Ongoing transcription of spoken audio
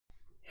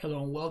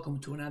Hello and welcome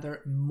to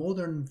another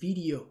modern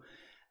video.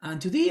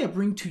 And today I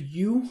bring to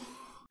you,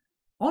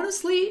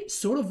 honestly,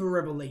 sort of a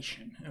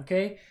revelation,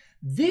 okay?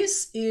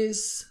 This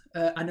is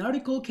an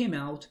article came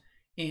out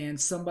and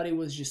somebody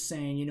was just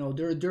saying, you know,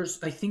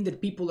 I think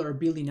that people are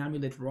building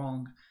Amulet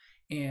wrong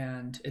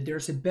and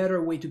there's a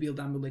better way to build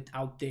Amulet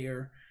out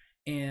there.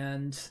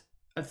 And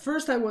at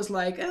first I was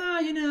like,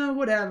 you know,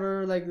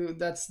 whatever, like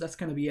that's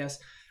kind of BS.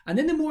 And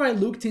then the more I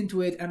looked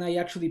into it and I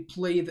actually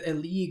played a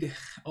league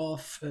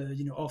off,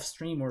 off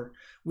stream or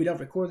without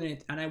recording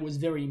it, and I was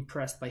very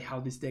impressed by how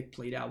this deck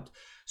played out.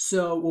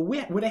 So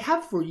what I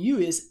have for you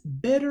is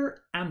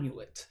Better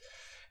Amulet.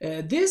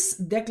 This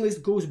deck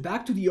list goes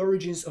back to the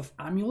origins of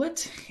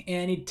Amulet,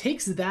 and it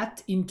takes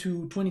that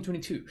into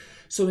 2022.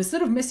 So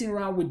instead of messing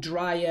around with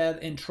Dryad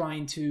and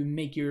trying to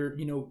make your,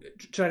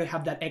 try to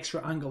have that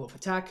extra angle of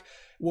attack,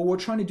 what we're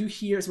trying to do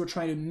here is we're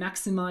trying to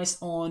maximize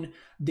on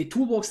the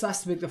toolbox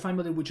aspect of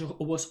Amulet, which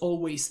was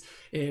always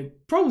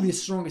probably the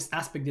strongest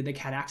aspect the deck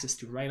had access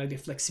to, right? Like the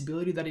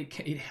flexibility that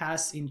it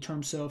has in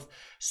terms of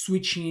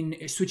switching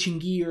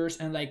gears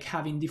and like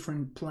having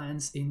different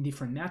plans in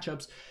different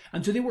matchups.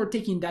 And today we're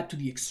taking that to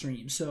the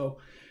extreme. So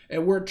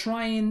we're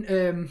trying,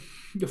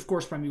 of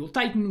course, Primeval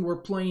Titan.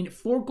 We're playing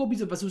 4 copies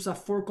of Azusa,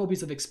 4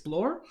 copies of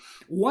Explorer,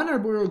 1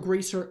 Arboreal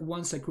Grazer,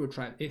 1 Sakura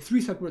Tribe,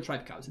 3 Sakura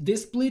Tribe Cows.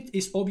 This split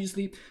is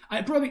obviously,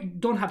 I probably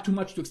don't have too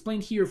much to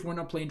explain here. If we're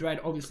not playing Dryad,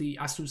 obviously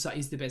Azusa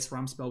is the best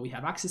RAM spell we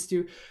have access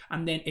to,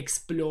 and then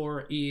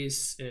Explorer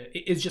is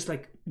just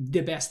like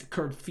the best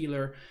card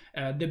filler,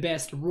 the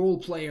best role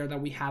player that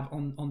we have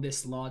on this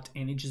slot,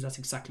 and it just does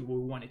exactly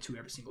what we want it to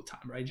every single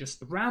time, right?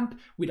 Just ramp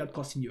without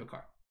costing you a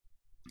card.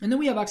 And then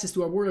we have access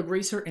to Arboreal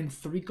Grazer and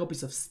 3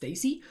 copies of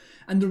Stacy.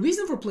 And the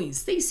reason for playing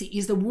Stacy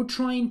is that we're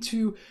trying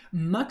to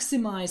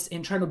maximize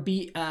and try to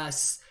be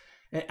as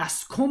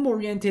combo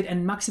oriented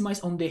and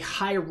maximize on the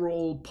high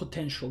roll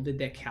potential the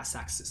deck has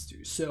access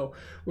to. So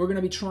we're going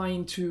to be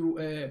trying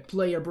to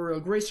play Arboreal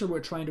Grazer. We're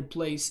trying to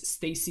place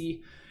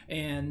Stacy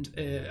and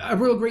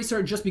Arboreal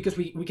Grazer just because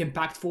we can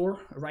pack 4,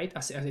 right,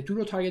 as a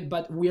tutor target,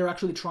 but we are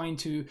actually trying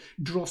to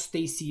draw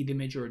Stacy the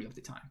majority of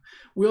the time.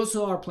 We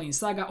also are playing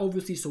Saga,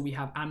 obviously, so we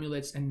have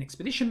Amulets and an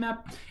Expedition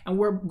map, and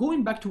we're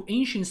going back to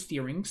Ancient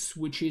Steerings,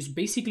 which is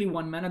basically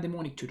 1 mana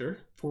Demonic Tutor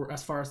for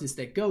as far as this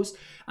deck goes,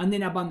 and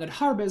then Abundant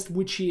Harvest,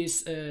 which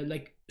is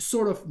like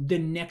sort of the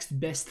next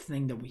best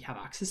thing that we have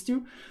access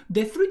to.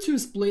 The 3-2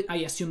 split, I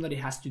assume that it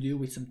has to do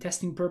with some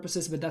testing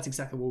purposes, but that's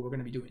exactly what we're going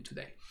to be doing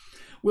today.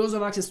 We also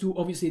have access to,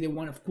 obviously, the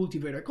one of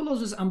Cultivator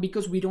Colossus, and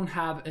because we don't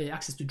have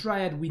access to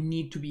Dryad, we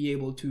need to be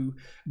able to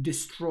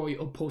destroy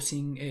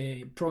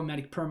opposing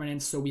problematic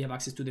permanents, so we have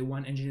access to the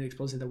 1 Engineered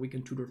Explosive that we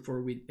can tutor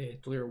for with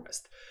Tolera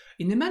West.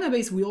 In the mana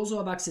base, we also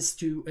have access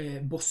to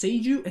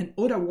Boseiju and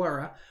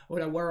Odawara.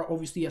 Odawara,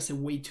 obviously, as a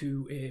way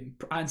to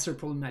answer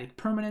problematic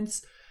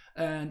permanents,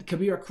 and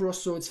Kabira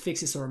Crossroads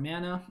fixes our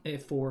mana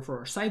for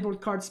our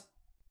sideboard cards.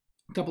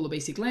 Couple of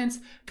basic lands,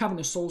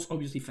 Cavernous Souls,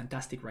 obviously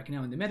fantastic right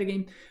now in the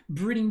metagame,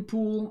 Breeding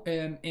Pool,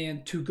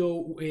 and to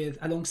go with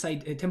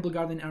alongside Temple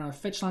Garden and our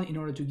fetch land in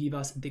order to give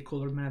us the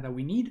colored mana that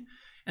we need.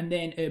 And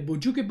then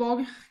Bojuke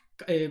Bog,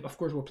 of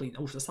course we're playing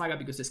Ursa Saga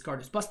because this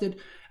card is busted,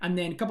 and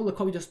then a couple of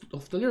copies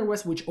of Tolera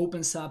West, which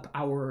opens up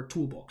our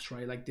toolbox,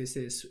 right? Like this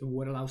is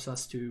what allows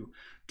us to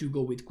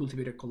go with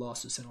Cultivator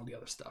Colossus and all the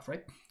other stuff,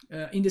 right?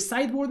 In the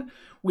sideboard,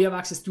 we have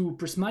access to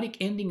Prismatic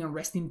Ending and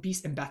Rest in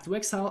Peace and Path to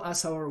Exile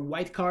as our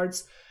white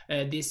cards.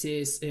 This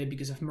is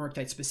because of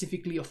Murktide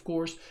specifically, of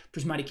course.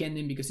 Prismatic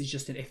Ending because it's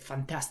just a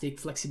fantastic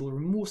flexible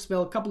remove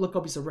spell. A couple of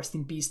copies of Rest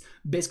in Peace,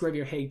 best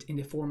Graveyard Hate in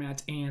the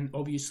format, and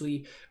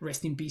obviously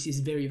Rest in Peace is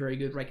very, very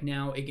good right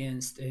now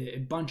against a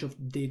bunch of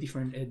the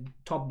different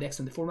top decks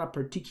in the format,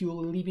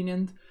 particularly Living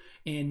End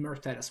and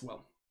Murktide as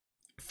well.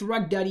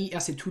 Thrag Daddy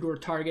as a tutor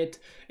target.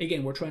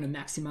 Again, we're trying to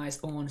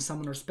maximize on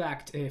Summoner's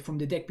Pact from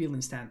the deck building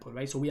standpoint,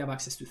 right? So we have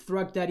access to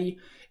Thrag Daddy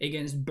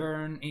against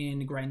burn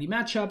and grindy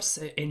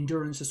matchups,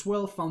 Endurance as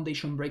well,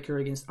 Foundation Breaker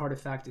against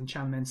artifact,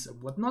 enchantments,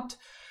 and whatnot.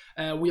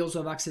 We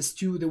also have access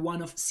to the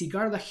one of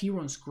Sigarda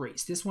Huron's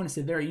Grace. This one is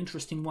a very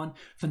interesting one.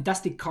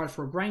 Fantastic card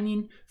for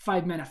grinding.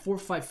 5 mana,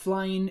 4/5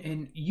 flying,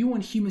 and you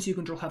and humans you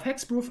control have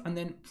hexproof, and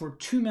then for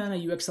 2 mana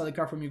you exile a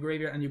card from your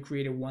graveyard and you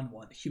create a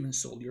 1/1 human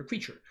soul your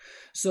creature.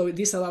 So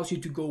this allows you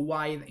to go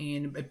wide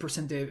and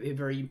present a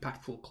very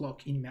impactful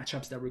clock in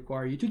matchups that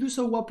require you to do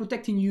so while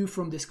protecting you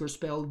from Discord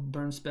spell,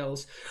 burn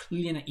spells,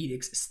 Liliana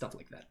Edicts, stuff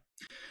like that.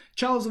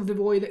 Chalice of the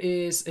Void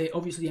is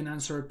obviously an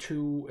answer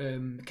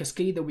to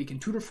Cascade that we can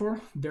tutor for.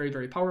 Very,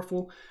 very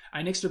powerful.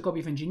 An extra copy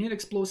of Engineered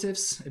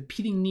Explosives, a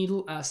Pitting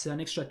Needle as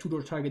an extra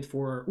tutor target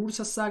for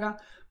Ursa Saga,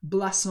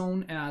 Blast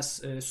Zone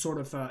as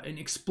sort of an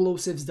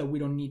explosives that we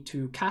don't need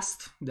to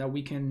cast, that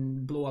we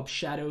can blow up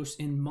shadows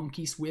and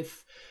monkeys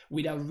with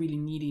without really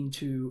needing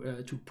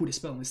to put a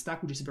spell in the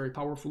stack, which is very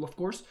powerful, of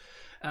course.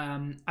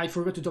 I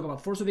forgot to talk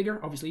about Force of Vigor,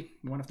 obviously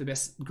one of the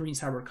best green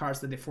cyber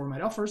cards that the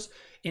format offers.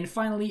 And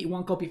finally,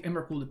 1 copy of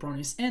Emrakul the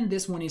Promise, and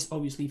this one is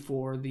obviously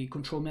for the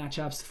control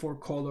matchups, for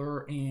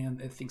color,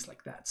 and things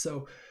like that.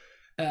 So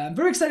I'm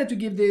very excited to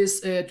give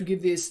this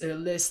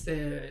list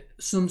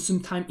some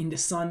time in the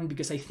sun,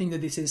 because I think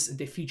that this is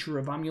the future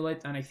of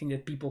Amulet, and I think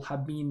that people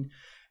have been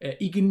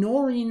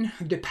ignoring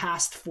the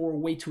past for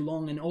way too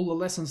long, and all the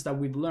lessons that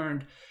we've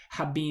learned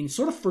have been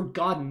sort of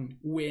forgotten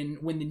when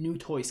the new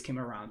toys came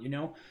around. You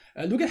know,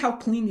 look at how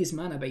clean this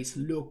mana base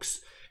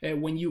looks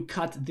when you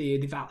cut the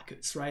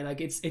Valakuts, right?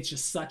 Like it's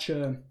just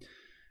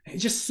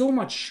it's just so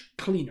much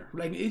cleaner.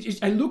 Like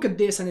I look at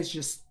this and it's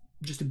just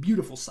a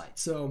beautiful sight.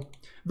 So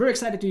very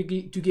excited to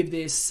give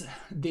this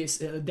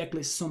deck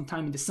list some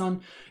time in the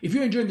sun. If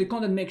you're enjoying the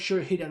content, make sure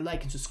to hit that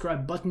like and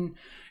subscribe button,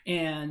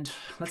 and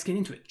let's get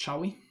into it, shall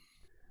we?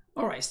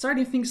 All right,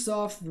 starting things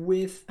off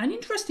with an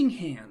interesting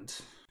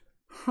hand.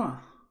 I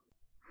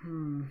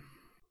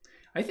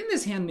think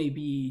this hand may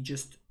be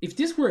just, if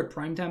this were a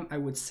primetime, I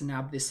would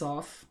snap this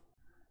off.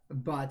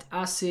 But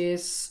as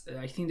is,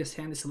 I think this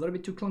hand is a little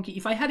bit too clunky.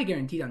 If I had a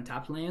guaranteed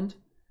untapped land,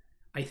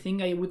 I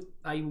think I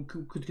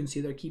could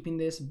consider keeping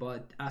this,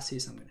 but as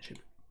is, I'm gonna ship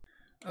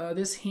it.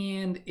 This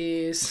hand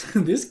is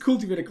this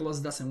Cultivated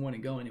Colossus doesn't want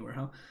to go anywhere,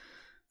 huh?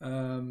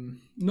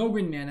 No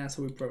green mana,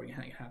 so we probably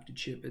have to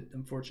chip it,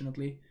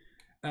 unfortunately.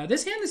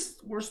 This hand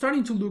we're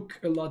starting to look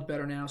a lot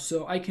better now,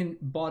 so I can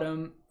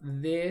bottom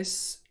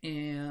this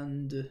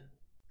and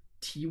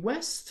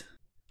T-West.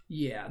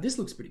 Yeah, this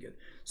looks pretty good.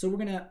 So we're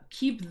gonna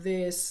keep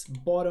this,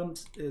 bottom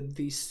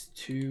these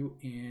two,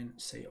 and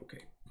say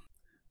okay.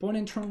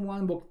 Opponent turn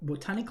 1,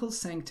 Botanical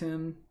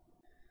Sanctum.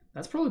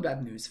 That's probably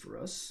bad news for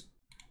us.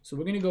 So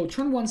we're gonna go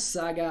turn 1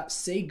 Saga,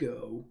 say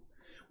go.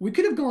 We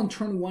could have gone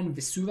turn 1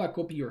 Vesuva,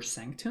 Copy, or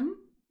Sanctum.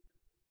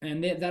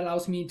 And that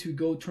allows me to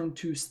go turn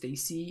 2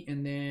 Stacy,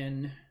 and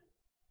then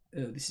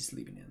this is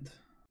leaving end.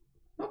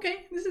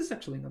 Okay, this is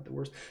actually not the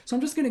worst. So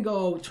I'm just gonna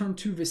go turn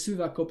 2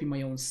 Vesuva, copy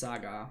my own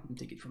Saga, and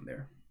take it from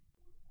there.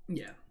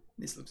 Yeah,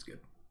 this looks good.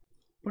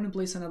 Opponent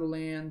plays another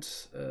land.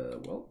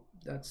 Well,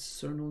 that's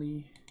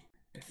certainly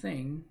a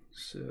thing.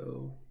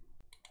 So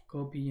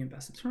copy and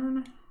pass the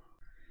turn.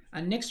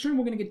 And next turn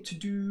we're gonna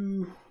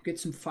get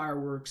some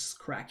fireworks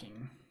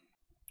cracking.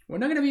 We're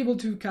not gonna be able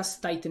to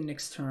cast Titan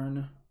next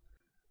turn,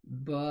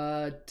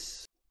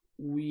 but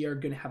we are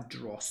gonna have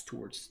draws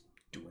towards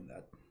doing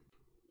that.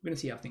 We're gonna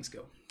see how things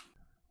go.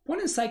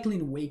 Opponent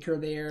cycling Waker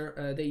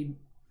there. They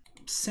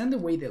send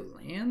away the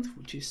land,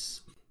 which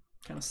is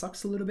kind of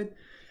sucks a little bit.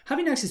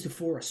 Having access to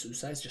 4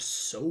 Azusa is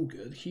just so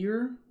good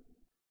here.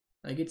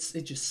 Like it's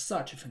just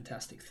such a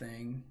fantastic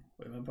thing.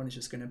 Wait, my opponent's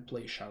just gonna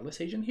play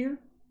Shardless Agent here.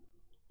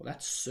 Well,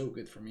 that's so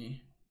good for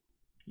me.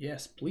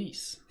 Yes,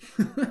 please.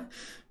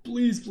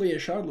 Please play a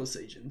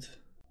Shardless Agent.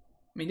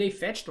 I mean, they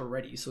fetched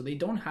already, so they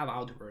don't have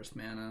Outburst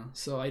mana,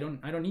 so I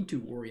don't need to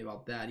worry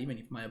about that, even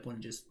if my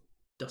opponent just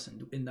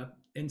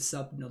ends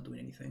up not doing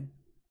anything.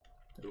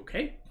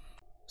 Okay,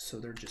 so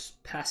they're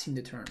just passing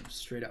the turn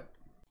straight up.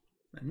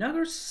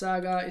 Another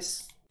Saga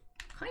is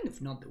kind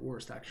of not the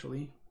worst,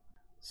 actually.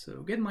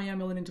 So get my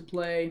Amulet into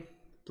play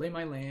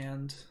my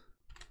land.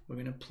 We're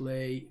gonna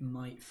play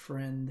my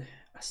friend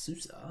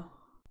Azusa.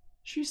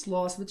 She's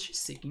lost, but she's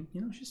seeking,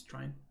 you know, she's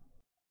trying.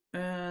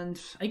 And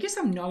I guess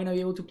I'm not gonna be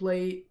able to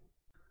play.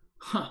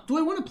 Do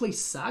I want to play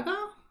Saga?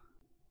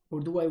 Or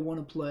do I want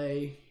to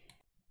play...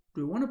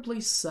 Do I want to play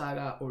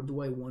Saga, or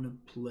do I want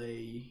to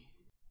play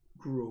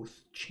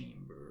Growth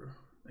Chamber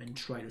and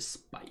try to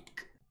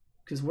spike?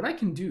 Because what I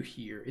can do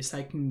here is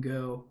I can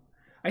go...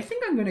 I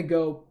think I'm going to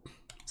go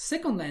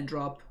second land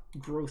drop,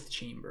 Growth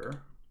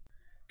Chamber.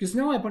 Because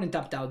now my opponent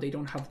tapped out, they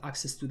don't have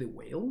access to the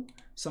whale.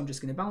 So I'm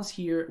just going to bounce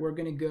here. We're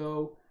going to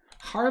go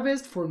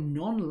Harvest for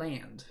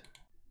non-land.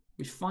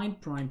 We find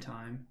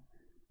Primetime.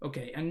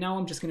 Okay, and now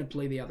I'm just going to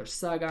play the other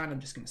Saga, and I'm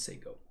just going to say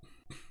go.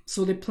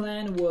 So the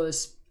plan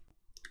was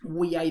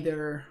we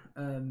either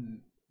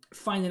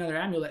find another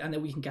Amulet and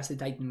then we can cast the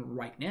Titan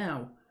right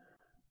now,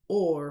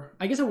 or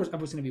I guess I was going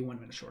to be 1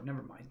 minute short.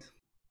 Never mind.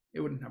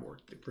 It wouldn't have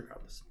worked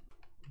regardless.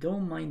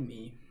 Don't mind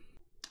me.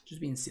 Just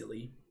being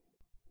silly.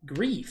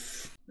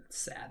 Grief. That's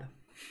sad.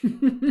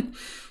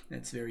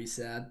 That's very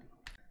sad.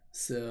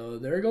 So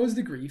there goes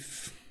the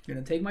grief. I'm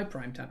gonna take my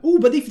Primetime. Oh,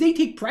 but if they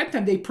take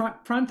Primetime,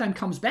 Primetime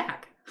comes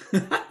back.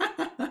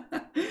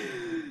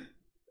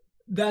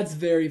 That's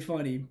very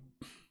funny.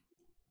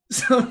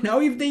 So now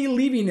if they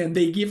leave in and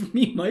they give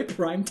me my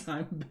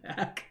Primetime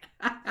back.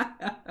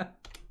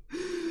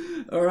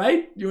 All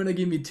right, you want to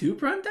give me 2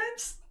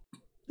 Primetimes?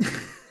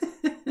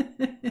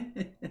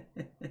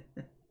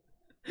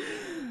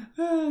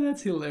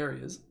 That's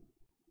hilarious.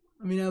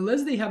 I mean,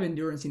 unless they have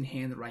Endurance in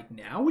hand right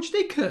now, which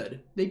they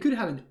could. They could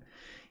have Endurance.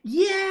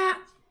 Yeah,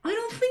 I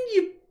don't think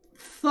you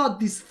thought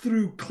this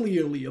through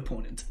clearly,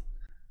 opponent.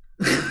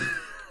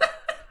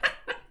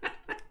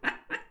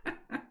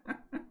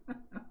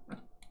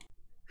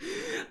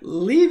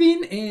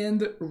 Living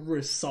and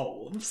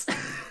resolves.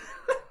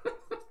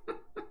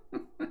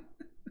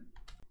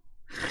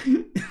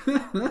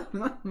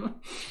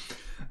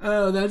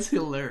 Oh, that's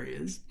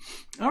hilarious.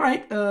 All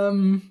right.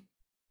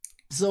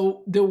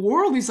 So the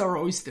world is our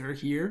oyster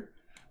here.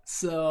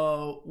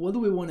 So what do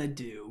we want to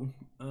do?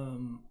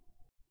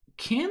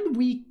 Can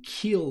we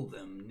kill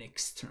them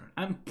next turn?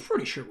 I'm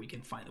pretty sure we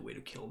can find a way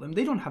to kill them.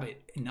 They don't have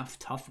enough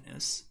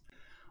toughness.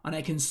 And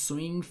I can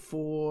swing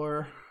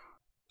for...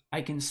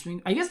 I guess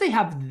they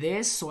have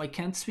this, so I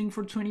can't swing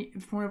for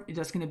 24.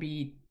 That's going to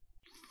be...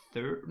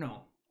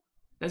 No.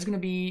 That's going to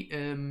be...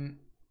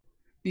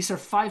 These are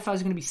 5/5.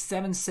 It's going to be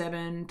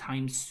 7/7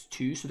 times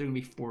 2, so they're going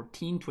to be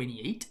 14,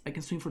 28. I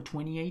can swing for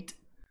 28.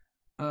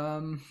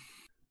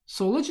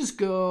 So let's just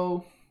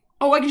go...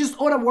 Oh, I can just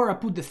Otawara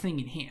put the thing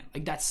in hand.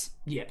 Like that's...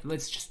 Yeah,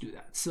 let's just do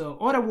that. So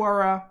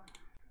Otawara,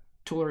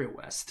 Tolaria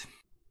West.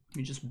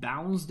 We just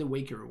bounce the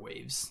Waker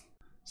Waves.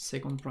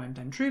 Second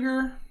primetime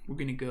trigger. We're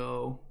going to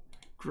go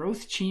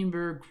Growth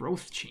Chamber,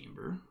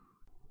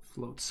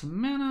 float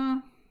some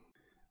mana.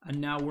 And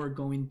now we're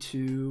going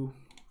to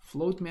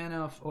float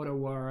mana of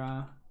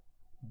Otawara,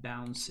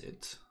 bounce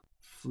it.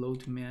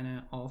 Float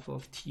mana off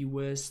of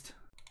T-West,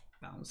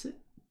 bounce it.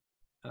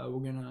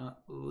 We're gonna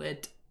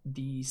let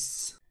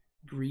these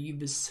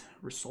Greaves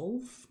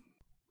resolve.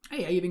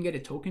 Hey, I even get a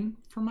token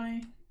for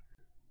my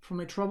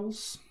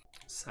troubles.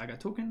 Saga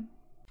token.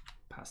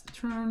 Pass the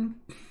turn.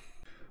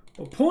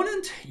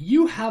 Opponent,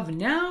 you have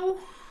now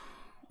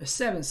a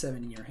 7/7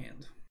 in your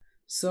hand.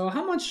 So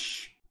how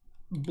much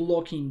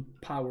blocking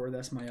power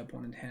does my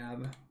opponent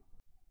have?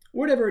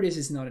 Whatever it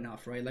is not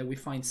enough, right? Like we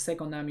find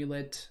second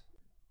Amulet.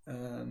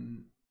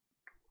 1,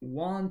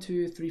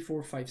 2, 3,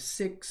 4, 5,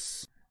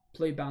 6.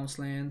 Play bounce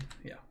land.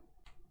 Yeah.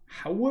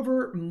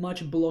 However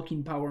much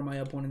blocking power my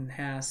opponent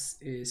has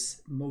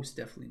is most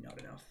definitely not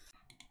enough.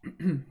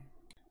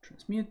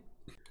 Transmute.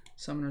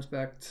 Summoner's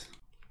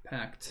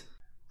Pact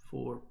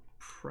for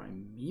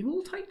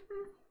Primeval Titan?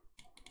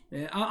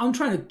 Yeah, I'm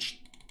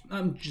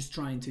just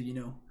trying to, you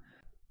know,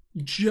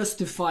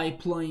 justify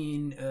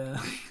playing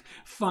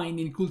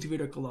finding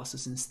Cultivator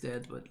Colossus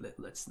instead, but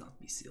let's not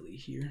be silly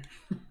here.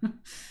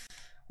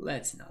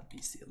 Let's not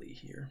be silly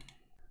here.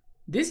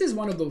 This is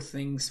one of those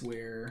things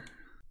where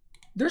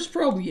there's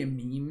probably a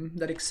meme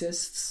that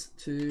exists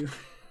to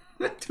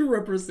to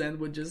represent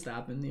what just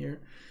happened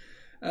here.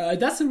 It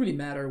doesn't really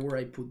matter where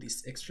I put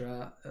this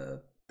extra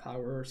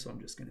power, so I'm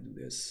just gonna do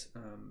this.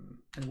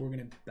 And we're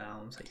gonna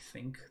bounce, I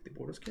think, the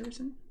Borders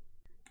Garrison.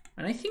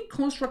 And I think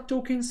Construct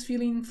Token's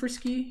feeling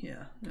frisky.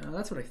 Yeah,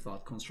 that's what I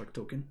thought, Construct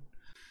Token.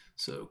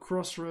 So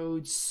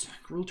Crossroads,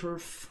 Gruul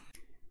Turf,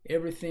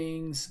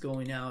 everything's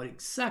going out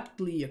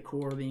exactly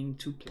according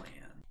to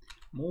plan.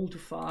 Mull to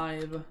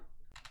 5.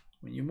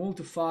 When you mull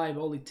to 5,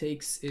 all it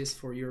takes is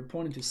for your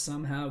opponent to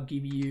somehow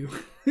give you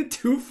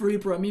 2 free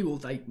Primeval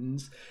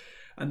Titans,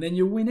 and then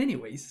you win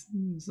anyways.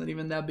 It's not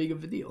even that big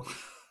of a deal.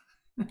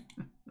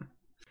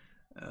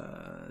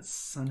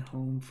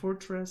 Sunhome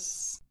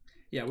Fortress.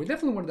 Yeah, we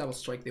definitely want to double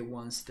strike the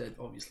ones that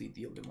obviously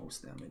deal the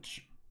most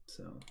damage.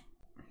 So,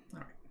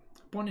 alright.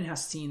 Opponent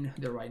has seen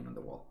the writing on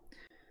the wall.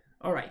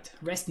 Alright,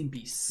 Rest in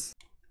Peace.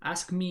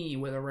 Ask me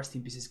whether Rest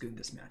in Peace is good in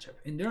this matchup.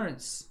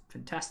 Endurance,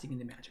 fantastic in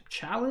the matchup.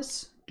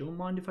 Chalice, don't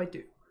mind if I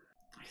do.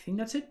 I think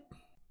that's it.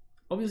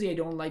 Obviously, I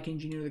don't like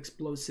Engineered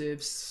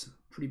Explosives.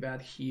 Pretty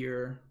bad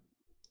here.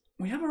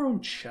 We have our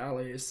own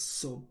Chalice,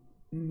 so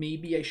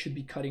maybe I should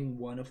be cutting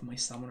one of my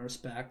Summoner's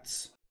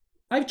Pacts.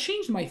 I've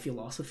changed my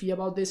philosophy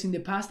about this. In the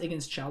past,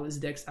 against Chalice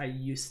decks, I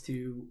used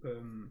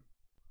to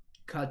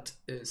cut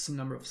some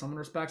number of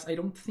Summoner's Pacts. I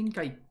don't think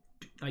I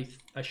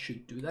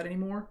should do that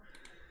anymore.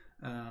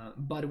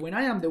 But when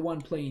I am the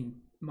one playing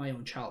my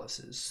own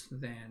Chalices,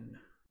 then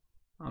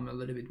I'm a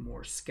little bit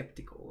more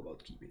skeptical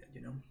about keeping it,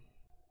 you know?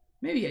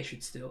 Maybe I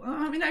should still...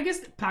 I mean, I guess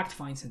the Pact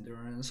finds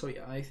Endurance, so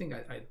yeah, I think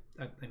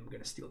I'm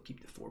gonna still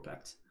keep the 4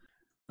 Pacts.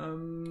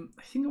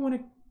 I think I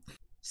want to...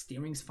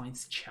 Steerings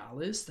finds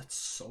Chalice, that's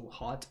so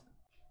hot.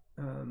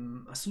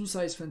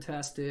 Azusa is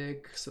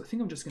fantastic, so I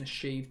think I'm just gonna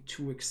shave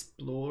 2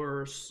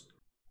 Explorers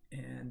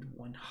and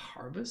 1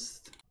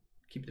 Harvest.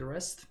 Keep the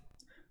rest.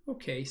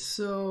 Okay,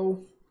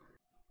 so...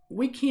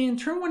 We can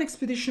turn 1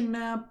 Expedition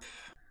Map.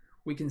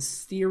 We can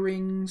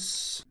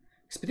Steerings.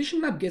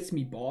 Expedition Map gets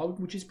me bogged,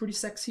 which is pretty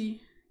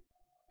sexy.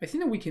 I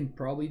think that we can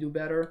probably do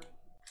better.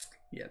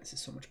 Yeah, this is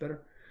so much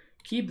better.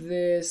 Keep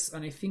this,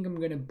 and I think I'm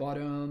gonna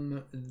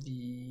bottom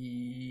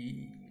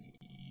the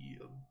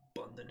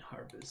Abundant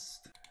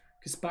Harvest.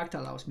 Because Pact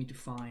allows me to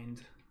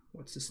find,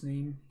 what's his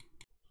name?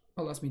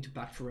 Allows me to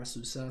pact for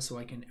Azusa so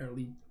I can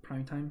early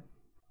prime time.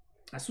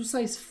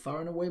 Azusa is far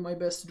and away my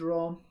best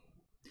draw.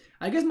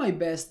 I guess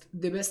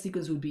the best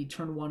sequence would be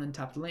turn 1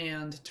 untapped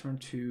land, turn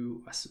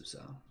 2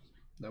 Azusa.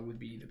 That would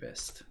be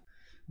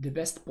the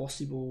best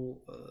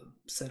possible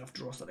set of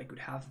draws that I could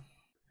have.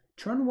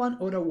 Turn 1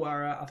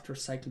 Otawara after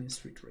cycling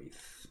Street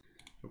Wraith.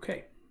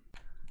 Okay,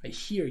 I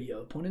hear you,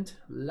 opponent,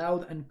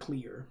 loud and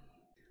clear.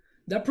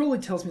 That probably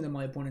tells me that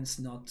my opponent's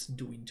not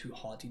doing too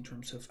hot in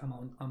terms of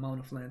amount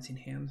of lands in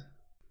hand.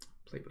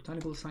 Play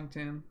Botanical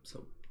Sanctum,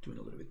 so doing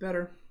a little bit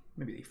better.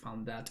 Maybe they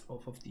found that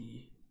off of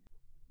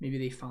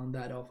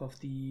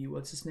the...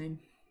 what's his name?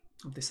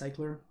 Of the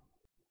Cycler.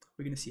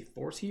 We're going to see a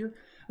Force here.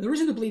 And the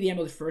reason to play the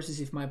Amulet first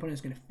is if my opponent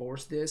is going to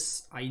force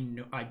this, I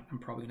know I'm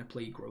probably going to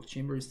play Growth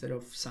Chamber instead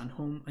of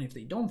Sunhome. And if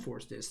they don't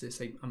force this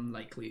I'm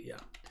likely, yeah.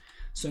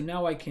 So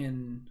now I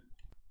can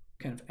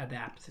kind of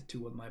adapt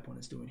to what my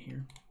opponent's doing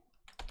here.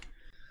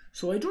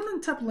 So I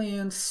don't untap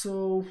land,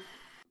 so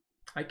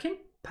I can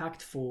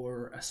pact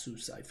for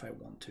Azusa if I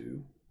want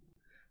to.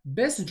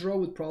 Best draw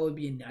would probably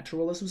be a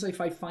natural Azusa.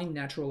 If I find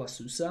natural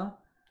Azusa,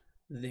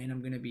 then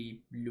I'm gonna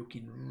be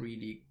looking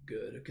really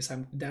good because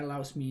that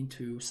allows me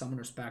to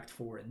Summoner's Pact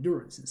for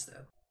Endurance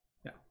instead.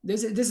 Yeah,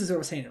 this is what I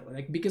was saying earlier.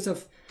 Like, because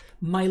of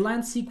my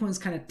land sequence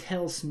kind of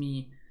tells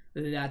me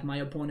that my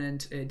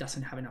opponent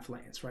doesn't have enough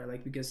lands, right?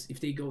 Like, because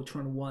if they go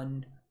turn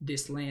 1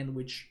 this land,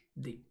 which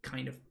they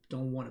kind of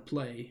don't want to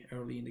play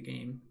early in the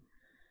game,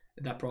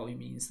 that probably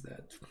means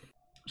that.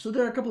 So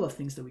there are a couple of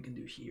things that we can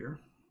do here.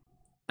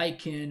 I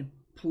can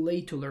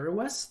play Tulare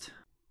West.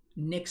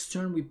 Next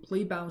turn we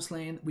play Bounce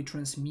Land, we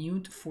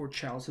transmute for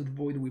Chalice of the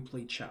Void, we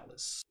play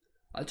Chalice.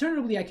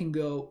 Alternatively, I can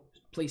go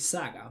play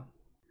Saga.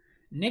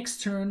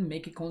 Next turn,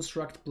 make a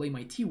construct, play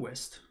my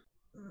T-West.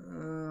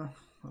 I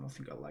don't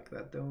think I like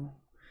that though.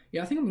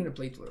 Yeah, I think I'm gonna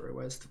play Tulare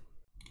West.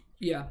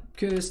 Yeah,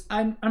 because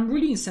I'm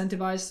really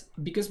incentivized,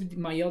 because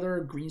my other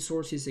green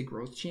source is a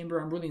Growth Chamber,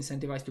 I'm really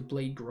incentivized to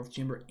play Growth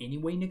Chamber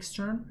anyway next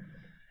turn.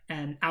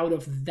 And out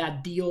of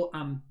that deal,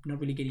 I'm not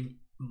really getting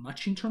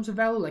much in terms of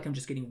value, like I'm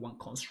just getting 1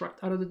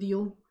 construct out of the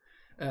deal.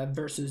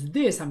 Versus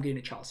this, I'm getting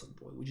a Chalice of the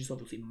Void, which is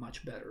obviously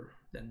much better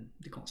than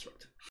the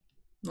construct.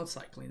 Not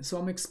cycling. So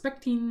I'm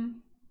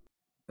expecting...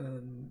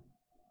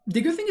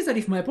 the good thing is that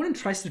if my opponent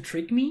tries to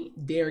trick me,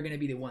 they're going to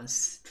be the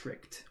ones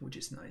tricked, which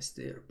is nice.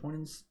 Their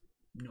opponent's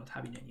not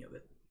having any of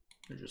it.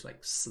 They're just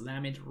like,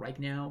 slam it right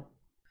now.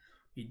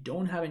 You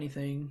don't have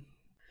anything.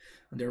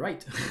 And they're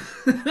right.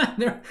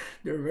 they're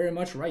very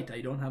much right.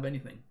 I don't have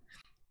anything.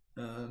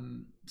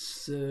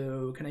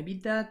 So can I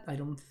beat that? I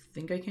don't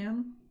think I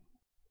can.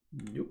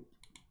 Nope.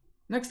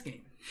 Next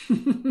game.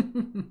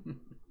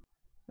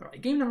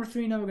 Alright, game number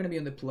 3 now we're going to be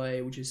on the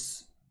play, which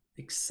is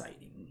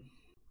exciting.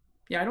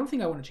 Yeah, I don't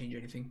think I want to change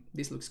anything.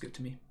 This looks good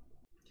to me.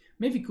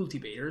 Maybe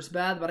Cultivator is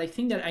bad, but I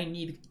think that I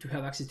need to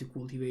have access to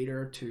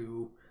Cultivator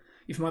to...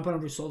 If my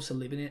opponent resolves a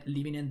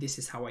living end, this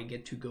is how I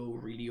get to go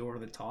really over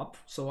the top.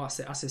 So as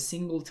a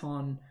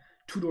singleton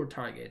 2-door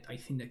target, I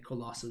think that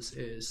Colossus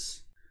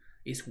is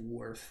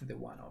worth the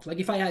one-off. Like,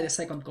 if I had a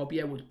second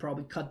copy, I would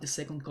probably cut the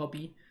second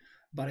copy,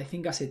 but I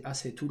think as a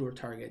 2-door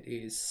target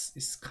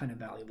is kind of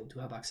valuable to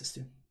have access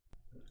to.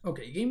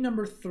 Okay, game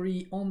number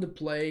 3 on the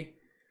play.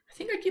 I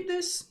think I keep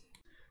this.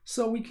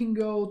 So we can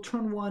go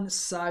turn 1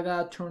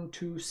 Saga, turn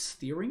 2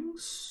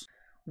 Steerings.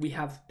 We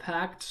have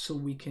Pact, so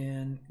we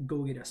can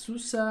go get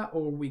Azusa,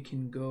 or we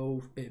can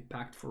go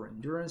Pact for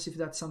Endurance if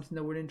that's something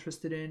that we're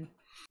interested in.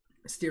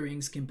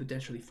 Steerings can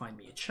potentially find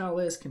me a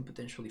Chalice, can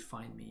potentially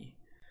find me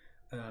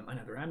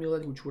another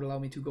Amulet, which would allow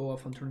me to go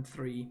off on turn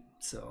 3.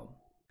 So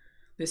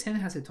this hand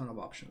has a ton of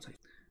options.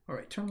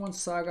 Alright, turn 1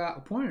 Saga,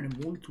 opponent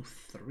evolved to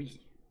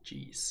 3.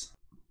 Jeez,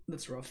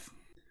 that's rough.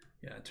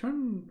 Yeah,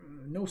 turn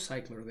no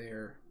Cycler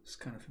there. It's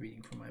kind of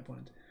beating for my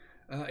opponent.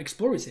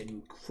 Explore is an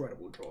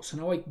incredible draw. So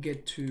now I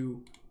get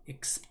to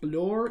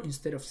explore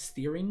instead of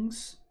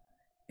Steerings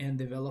and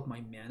develop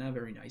my mana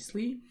very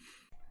nicely.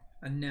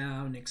 And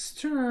now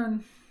next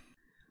turn,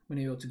 I'm going to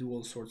be able to do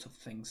all sorts of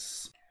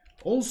things.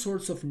 All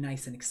sorts of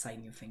nice and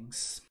exciting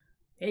things.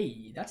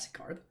 Hey, that's a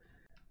card.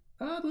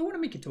 Do I want to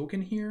make a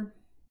token here?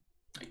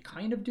 I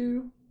kind of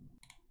do.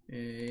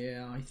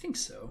 Yeah, I think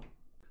so.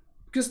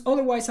 Because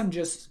otherwise I'm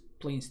just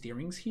playing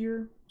Steerings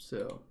here.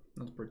 So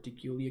not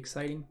particularly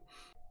exciting.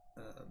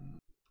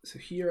 So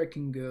here I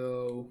can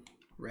go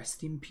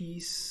Rest in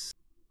Peace.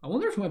 I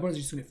wonder if my opponent's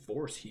just going to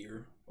force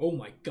here. Oh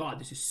my god,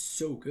 this is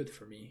so good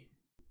for me.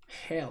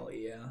 Hell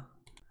yeah.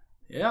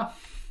 Yeah,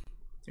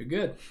 you're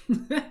good.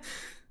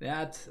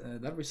 that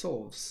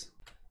resolves.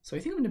 So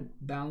I think I'm going to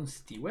bounce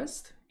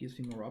T-West. Gives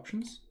me more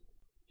options.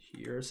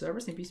 Here's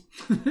Rest in Peace.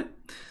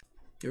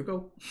 Here we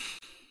go.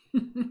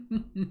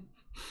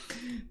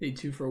 They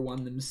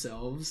 2-for-1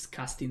 themselves,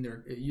 casting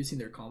using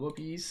their combo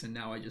piece, and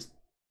now I just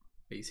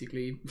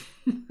basically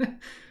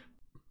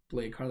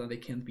play a card that they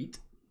can't beat.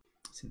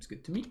 Seems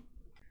good to me.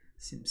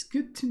 Seems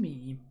good to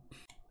me.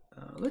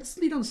 Let's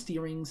lead on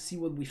Steering, see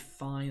what we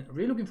find. Are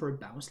we looking for a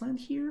bounce land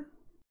here?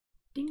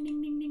 Ding,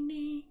 ding, ding, ding,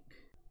 ding.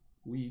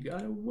 We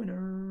got a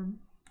winner.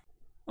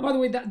 Oh, by the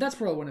way, that's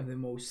probably one of the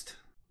most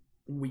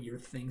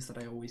weird things that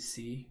I always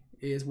see,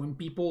 is when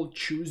people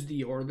choose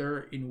the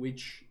order in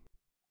which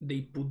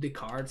they put the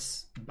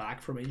cards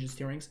back from Ancient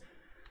Steerings.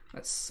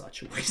 That's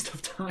such a waste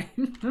of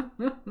time.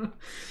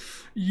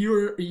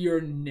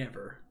 You're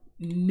never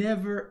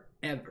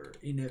ever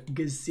in a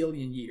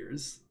gazillion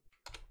years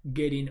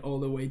getting all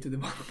the way to the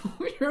bottom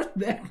of your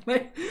deck.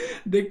 Like,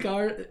 the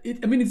card,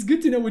 I mean, it's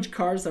good to know which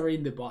cards are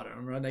in the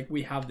bottom, right? Like,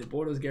 we have the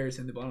Boros Garrus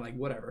in the bottom, like,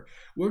 whatever.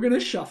 We're gonna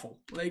shuffle.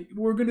 Like,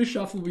 we're gonna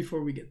shuffle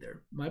before we get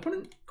there. My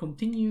opponent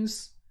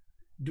continues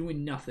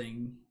doing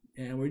nothing,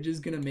 and we're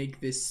just gonna make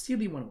this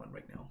silly 1-1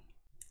 right now.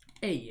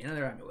 Hey,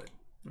 another Amulet.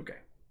 Okay.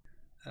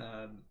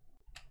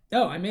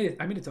 Oh, I made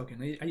a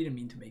token. I didn't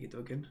mean to make a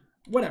token.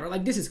 Whatever.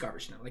 Like, this is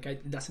garbage now. Like,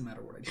 it doesn't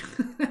matter what I do.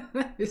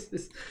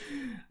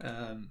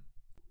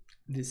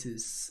 This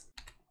is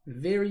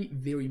very,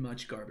 very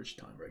much garbage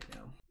time right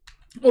now.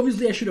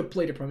 Obviously, I should have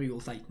played a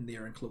Primeval Titan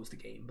there and closed the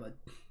game, but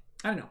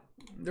I don't know.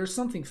 There's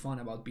something fun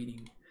about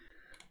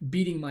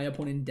beating my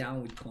opponent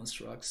down with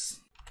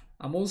constructs.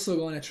 I'm also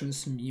going to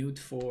transmute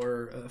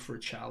for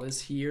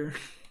Chalice here.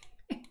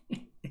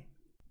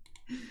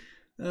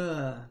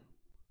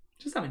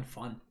 Just having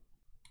fun.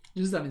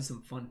 Just having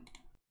some fun.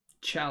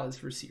 Chalice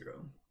for 0.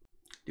 Do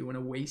you want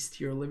to waste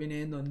your living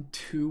end on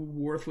 2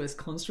 worthless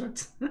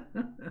constructs?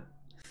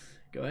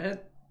 Go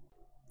ahead.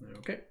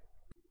 Okay.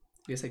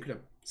 Guess I could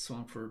have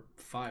swung for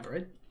 5,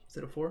 right?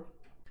 Instead of 4.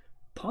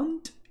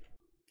 Punt.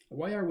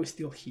 Why are we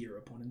still here,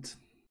 opponent?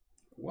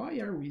 Why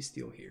are we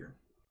still here?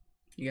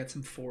 You got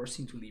some force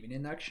into leaving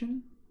end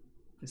action?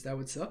 Is that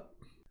what's up?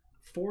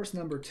 Force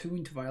number 2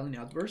 into violent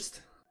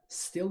outburst.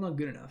 Still not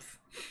good enough.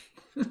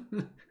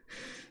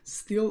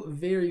 Still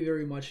very,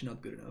 very much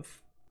not good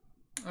enough.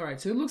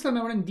 Alright, so it looks like my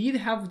opponent did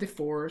have the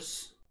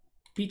force,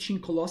 pitching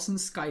Colossal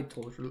Sky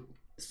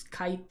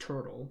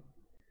Turtle,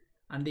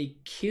 and they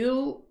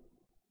kill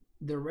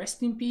the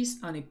Rest in Peace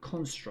and a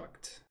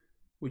construct,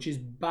 which is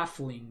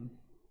baffling,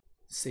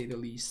 to say the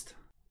least.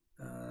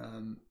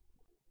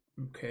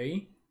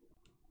 Okay.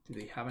 Do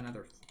they have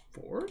another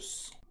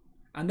force?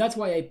 And that's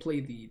why I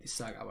played the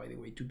Saga, by the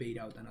way, to bait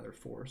out another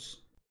force.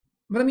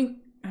 But I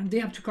mean, they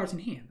have 2 cards in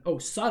hand. Oh,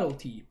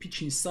 Subtlety,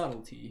 pitching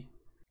Subtlety.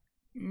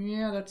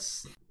 Yeah,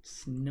 it's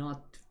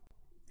not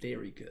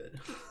very good.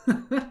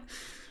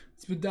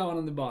 Let's put that one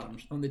on the bottom,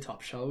 on the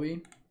top, shall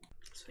we?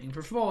 Swing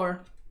for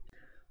 4.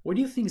 What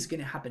do you think is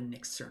going to happen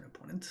next turn,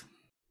 opponent?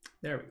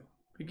 There we go.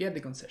 We get the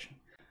concession.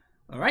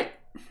 All right.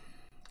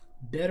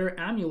 Better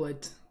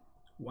Amulet.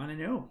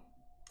 1-0.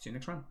 See you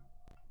next round.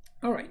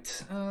 All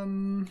right.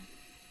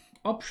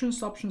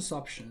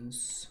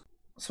 Options.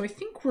 So I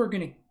think we're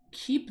going to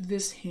keep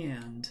this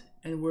hand,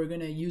 and we're going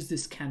to use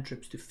these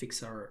cantrips to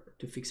fix our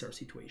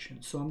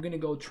situation. So I'm going to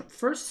go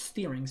first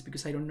Steerings,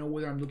 because I don't know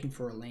whether I'm looking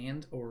for a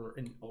land or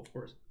an...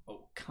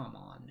 Oh, come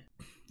on.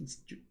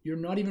 You're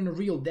not even a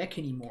real deck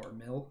anymore,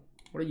 Mill.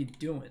 What are you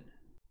doing?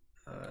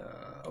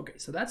 Okay,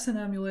 so that's an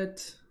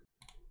Amulet,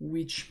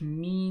 which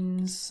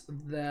means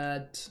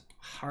that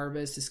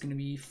Harvest is going to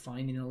be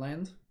finding a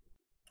land.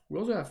 We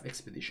also have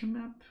Expedition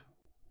Map,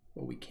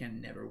 but we can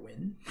never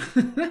win.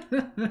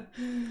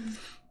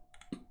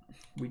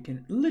 We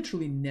can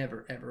literally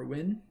never ever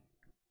win.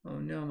 Oh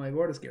no, my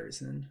board is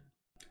Garrison.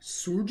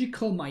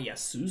 Surgical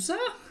Mayasusa?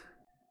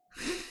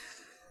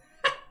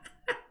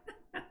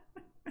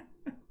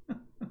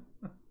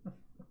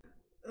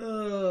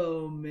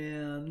 Oh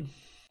man,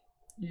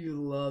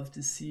 you love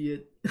to see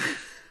it.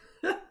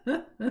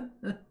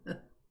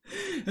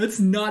 That's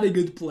not a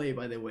good play,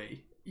 by the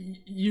way.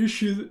 You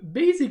should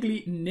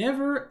basically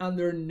never,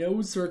 under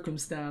no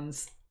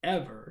circumstance,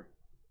 ever,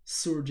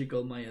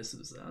 Surgical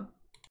Mayasusa.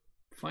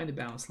 Find a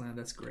bounce land,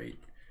 that's great.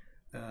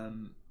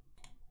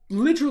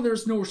 Literally,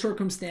 there's no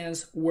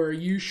circumstance where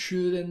you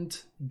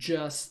shouldn't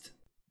just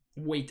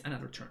wait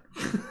another turn.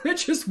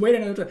 Just wait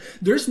another turn.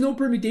 There's no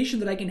permutation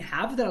that I can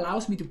have that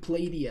allows me to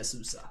play the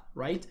Asusa,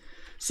 right?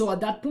 So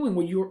at that point,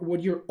 what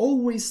you're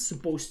always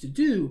supposed to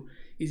do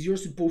is you're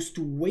supposed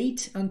to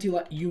wait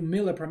until you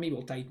mill a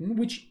Primeval Titan,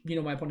 which, you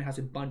know, my opponent has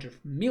a bunch of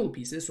mill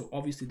pieces, so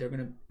obviously they're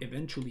going to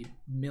eventually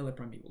mill a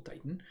Primeval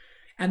Titan.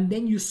 And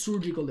then you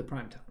surgical the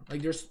Prime Town.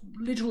 Like, there's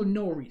literally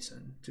no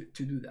reason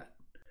to do that.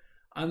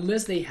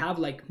 Unless they have,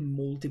 like,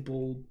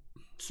 multiple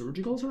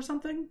surgicals or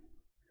something.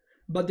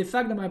 But the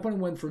fact that my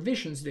opponent went for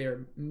Visions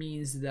there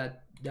means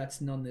that that's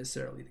not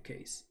necessarily the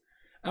case.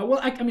 Well,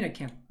 I mean, I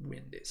can't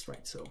win this,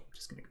 right? So I'm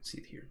just going to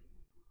concede here.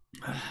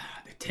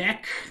 The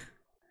tech.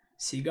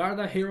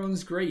 Sigarda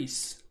Heron's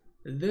Grace.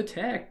 The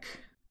tech.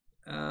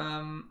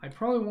 I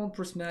probably want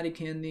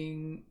Prismatic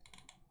Ending.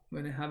 I'm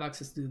going to have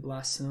access to the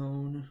Blast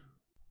Zone.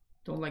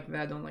 Don't like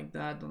that, don't like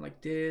that, don't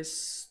like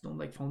this. Don't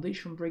like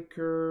Foundation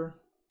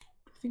Breaker.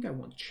 I think I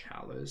want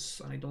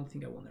Chalice, and I don't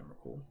think I want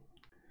Emrakul.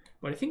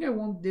 But I think I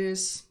want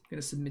this. I'm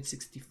gonna submit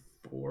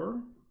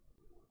 64.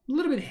 A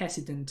little bit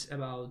hesitant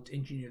about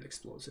Engineered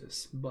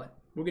Explosives, but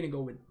we're gonna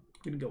go with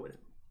it.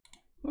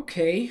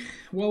 Okay,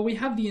 well, we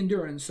have the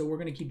Endurance, so we're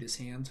gonna keep this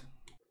hand.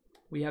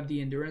 We have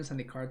the Endurance and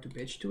the card to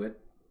pitch to it.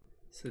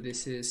 So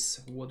this is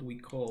what we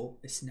call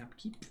a Snap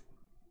Keep.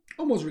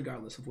 Almost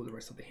regardless of what the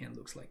rest of the hand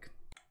looks like.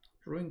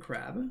 Ruin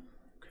Crab.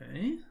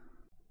 Okay.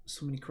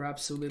 So many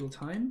crabs, so little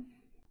time.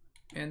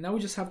 And now we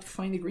just have to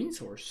find a green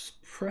source,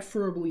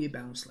 preferably a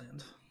bounce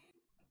land.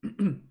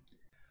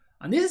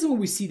 And this is when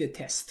we see the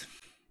test,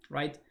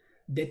 right?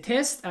 The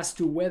test as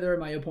to whether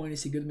my opponent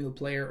is a good mill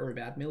player or a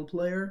bad mill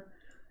player.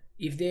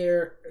 If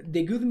they're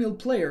the good mill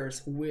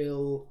players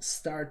will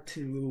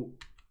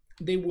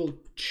they will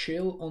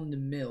chill on the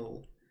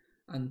mill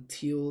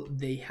until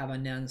they have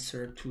an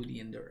answer to the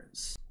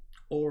Endurance.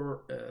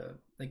 Or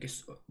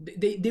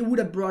they would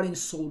have brought in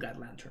Soul God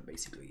Lantern,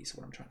 basically, is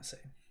what I'm trying to say.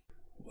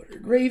 Water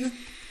Grave.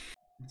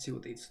 Let's see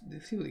what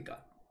they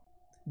got.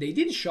 They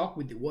did shock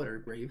with the Water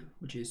Grave,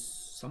 which is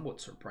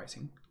somewhat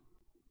surprising.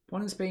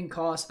 Opponent's paying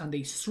cost, and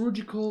they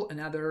surgical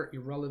another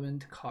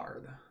irrelevant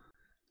card.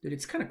 Dude,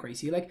 it's kind of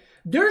crazy. Like,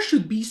 there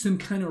should be some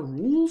kind of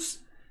rules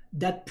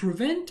that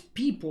prevent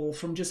people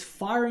from just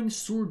firing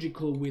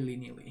surgical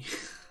willy-nilly.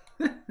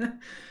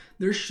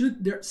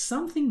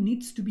 Something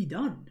needs to be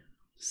done.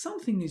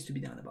 Something needs to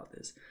be done about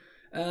this.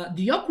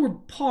 The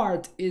awkward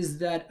part is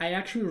that I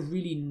actually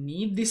really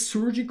need this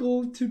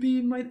surgical to be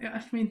in my...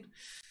 I mean,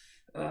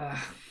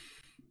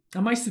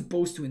 am I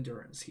supposed to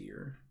endurance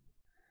here?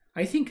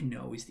 I think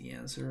no is the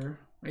answer.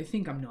 I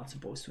think I'm not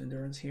supposed to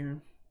endurance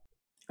here.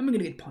 I'm gonna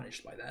get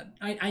punished by that.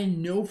 I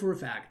know for a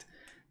fact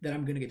that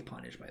I'm gonna get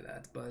punished by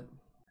that, but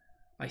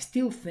I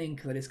still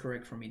think that it's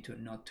correct for me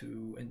to not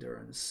to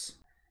endurance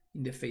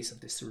in the face of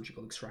this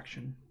surgical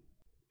extraction.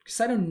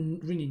 Because I don't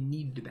really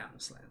need the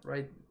bounce land,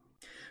 right?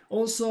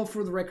 Also,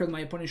 for the record,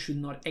 my opponent should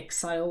not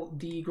exile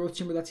the growth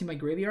chamber that's in my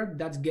graveyard.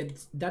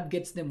 That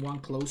gets them one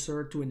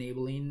closer to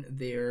enabling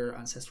their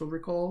ancestral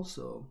recall,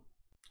 so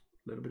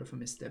a little bit of a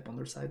misstep on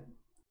their side.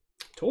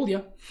 Told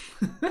ya.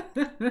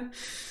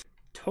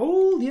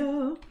 Told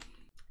ya.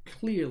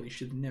 Clearly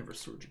should never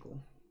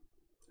surgical.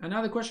 And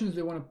now the question is,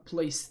 do I want to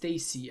play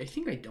Stacy? I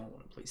think I don't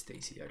want to play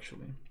Stacy,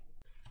 actually.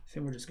 I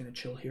think we're just going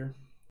to chill here.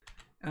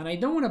 And I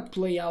don't want to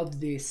play out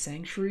the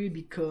Sanctuary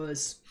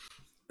because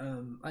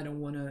I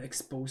don't want to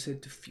expose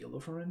it to Field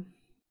of Ruin.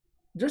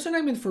 There's an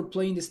argument for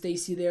playing the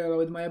Stacy there, but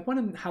with my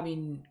opponent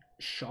having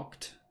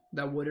shocked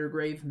that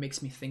Withergrave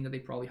makes me think that they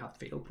probably have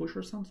Fatal Push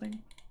or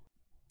something.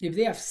 If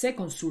they have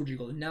second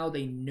Surgical, now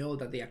they know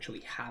that they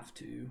actually have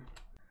to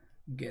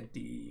get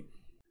the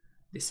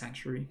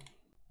Sanctuary.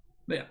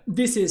 But yeah,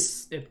 this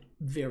is a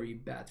very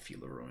bad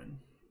Field of Ruin,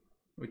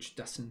 which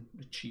doesn't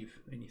achieve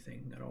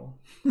anything at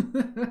all.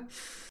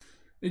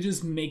 It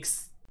just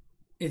makes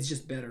it's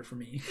just better for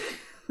me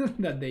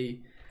that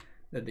they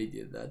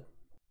did that,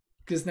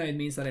 because now it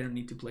means that I don't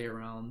need to play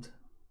around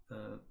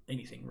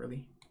anything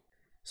really.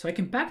 So I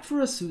can pact for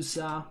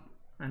Azusa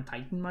and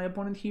Titan my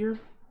opponent here.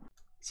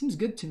 Seems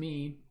good to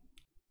me.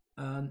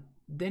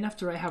 Then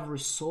after I have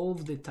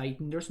resolved the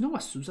Titan, there's no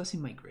Azuzas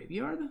in my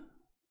graveyard.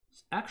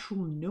 There's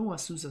actual no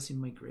Azuzas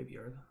in my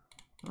graveyard.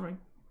 All right.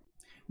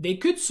 They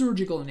could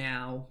surgical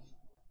now.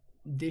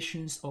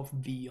 Visions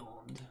of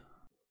Beyond.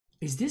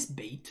 Is this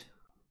bait?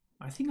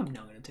 I think I'm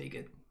not gonna take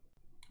it.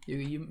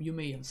 You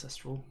may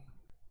ancestral.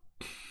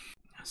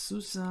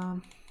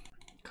 Azusa.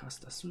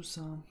 Cast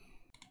Azusa.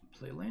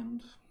 Play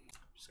land.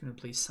 Just gonna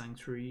play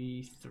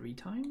Sanctuary 3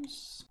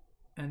 times.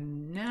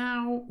 And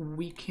now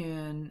we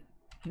can...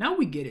 Now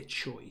we get a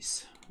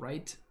choice,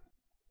 right?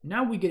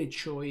 Now we get a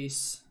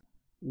choice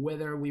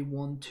whether we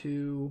want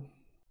to...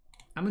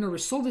 I'm going to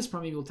resolve this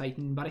Primeval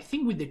Titan, but I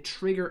think with the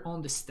trigger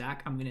on the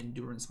stack, I'm going to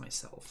endurance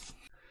myself.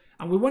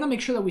 And we want to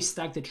make sure that we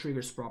stack the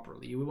triggers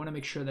properly. We want to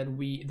make sure that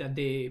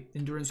the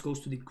endurance goes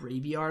to the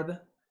graveyard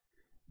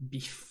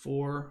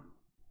before...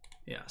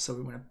 Yeah, so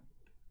we want to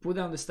put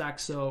down the stack,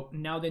 so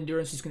now the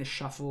endurance is going to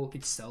shuffle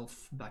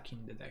itself back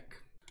in the deck.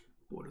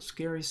 Boros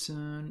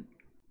Garrison,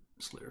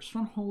 Slayer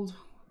Stronghold.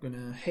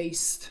 Gonna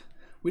haste.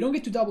 We don't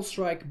get to double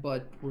strike,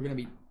 but we're gonna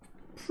be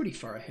pretty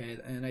far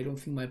ahead, and I don't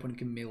think my opponent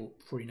can mill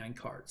 49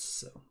 cards,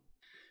 so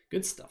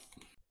good stuff.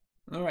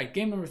 All right,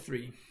 game number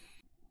 3.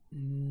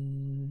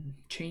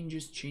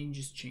 Changes.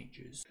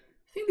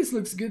 I think this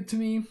looks good to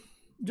me.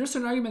 Just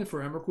an argument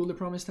for Emrakul, the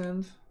Promised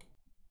Land,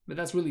 but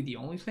that's really the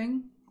only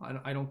thing.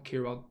 I don't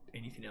care about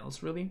anything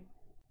else really,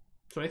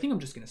 so I think I'm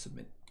just gonna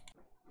submit.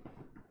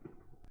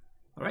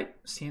 All right,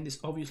 Sand is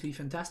obviously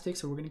fantastic,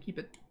 so we're gonna keep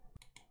it.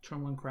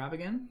 Turn 1 Crab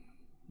again.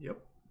 Yep.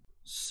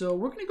 So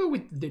we're gonna go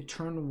with the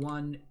turn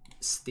 1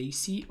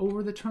 Stacy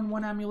over the turn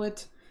 1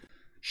 Amulet.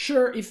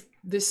 Sure, if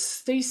this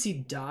Stacy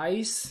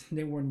dies,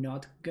 then we're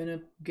not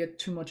gonna get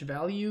too much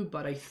value,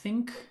 but I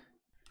think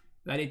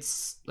that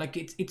it's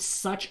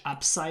such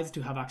upside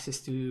to have access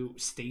to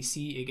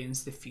Stacy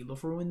against the Field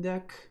of Ruin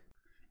deck.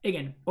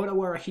 Again,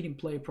 Otawara hitting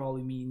play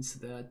probably means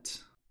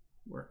that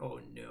we're... Oh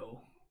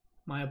no.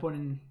 My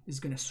opponent is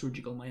gonna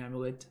surgical my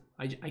Amulet.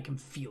 I can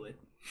feel it.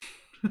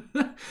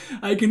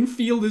 I can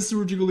feel the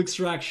surgical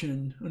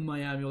extraction on my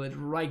Amulet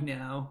right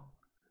now.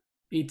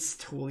 It's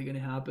totally gonna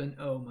happen.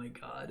 Oh my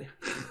god.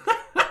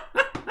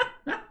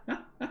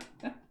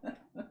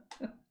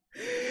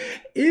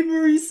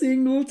 Every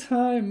single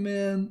time,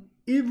 man.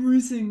 Every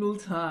single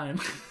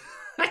time.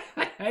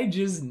 I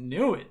just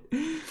knew it.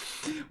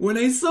 When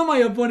I saw my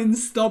opponent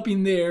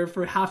stopping there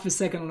for half a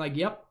second, I'm like,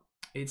 yep,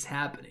 it's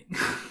happening.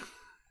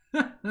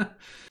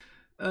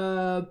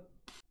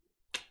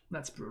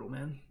 That's brutal,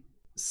 man.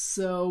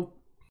 So,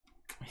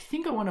 I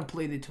think I want to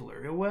play the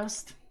Teleria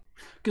West.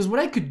 Because what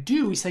I could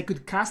do is I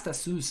could cast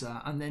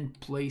Azusa and then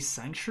play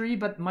Sanctuary,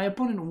 but my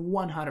opponent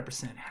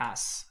 100%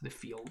 has the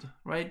field,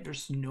 right?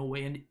 There's no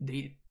way, and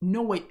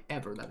no way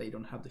ever that they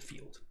don't have the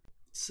field.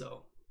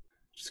 So,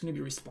 just gonna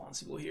be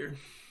responsible here.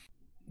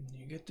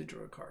 You get to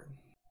draw a card.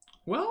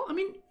 Well, I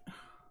mean,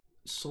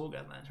 Soul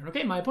God Lantern.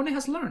 Okay, my opponent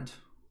has learned.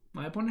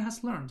 My opponent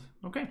has learned.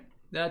 Okay,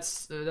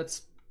 that's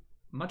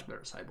much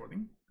better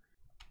sideboarding.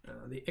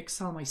 They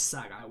exile my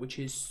Saga, which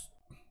is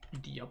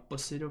the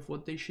opposite of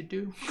what they should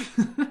do.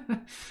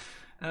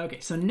 Okay,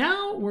 so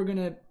now we're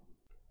gonna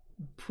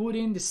put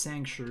in the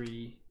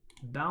Sanctuary,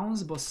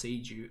 bounce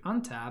Boseiju,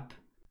 untap,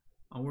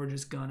 and we're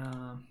just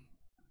gonna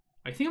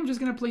I think I'm just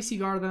gonna play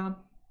Sigarda.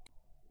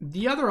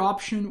 The other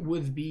option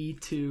would be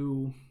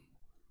to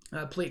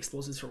play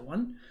Explosives for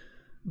 1.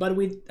 But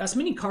with as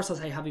many cards as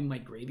I have in my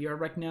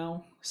graveyard right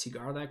now,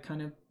 Sigarda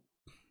kind of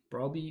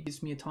probably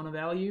gives me a ton of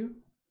value.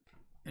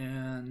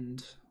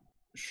 And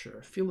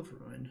sure, Field of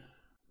Ruin.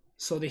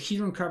 So the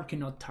Hedron card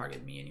cannot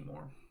target me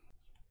anymore.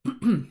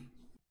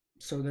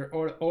 So their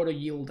auto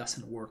yield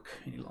doesn't work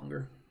any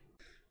longer.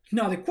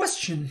 Now the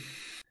question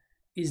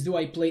is, do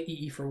I play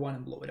EE for 1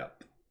 and blow it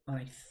up? And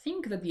I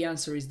think that the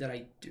answer is that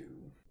I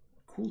do.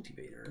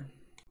 Cultivator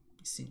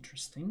is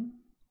interesting.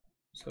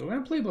 So I'm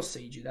gonna play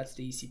Boseiju, that's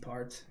the easy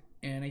part.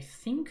 And I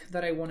think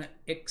that I want to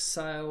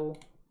exile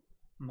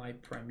my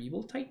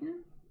Primeval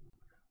Titan.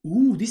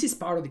 Ooh, this is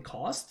part of the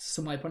cost,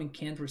 so my opponent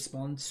can't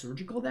respond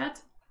surgical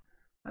that.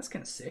 That's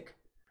kind of sick.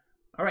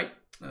 All right,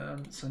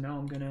 so now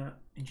I'm gonna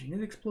engineer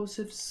the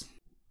explosives,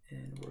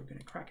 and we're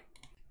gonna crack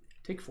it.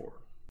 Take 4.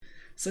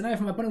 So now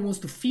if my opponent wants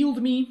to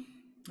field me,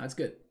 that's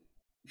good.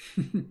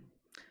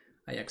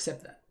 I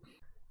accept that.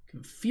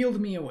 Can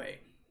field me away.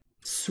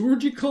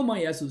 Surgical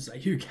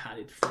Mayasusa, you got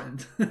it,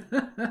 friend.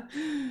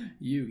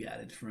 You got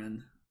it,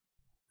 friend.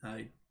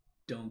 I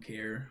don't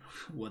care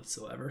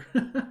whatsoever.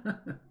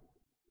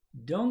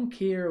 Don't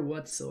care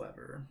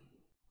whatsoever.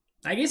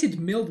 I guess it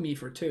milled me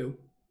for 2.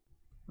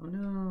 Oh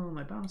no,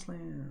 my bounce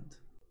land.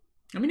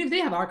 I mean, if they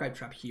have Archive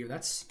Trap here,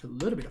 that's a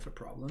little bit of a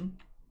problem.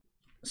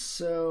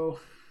 So,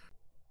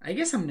 I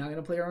guess I'm not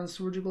gonna play around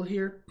Surgical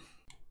here.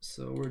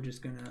 So we're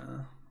just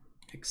gonna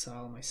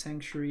exile my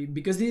Sanctuary,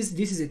 because this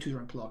is a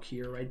 2-turn clock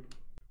here, right?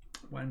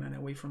 1 mana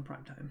away from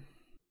prime time.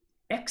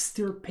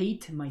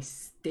 Extirpate my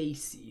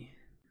Stacy.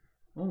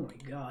 Oh my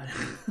god.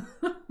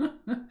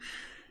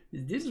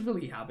 Is this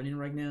really happening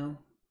right now?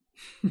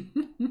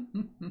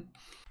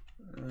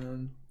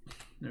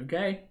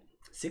 Okay.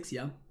 6,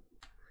 yeah.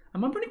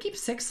 I'm gonna keep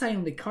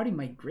exiling the card in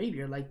my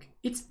graveyard. Like,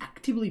 it's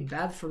actively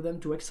bad for them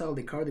to exile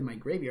the card in my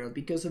graveyard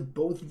because of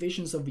both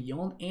Visions of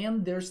Beyond,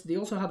 and they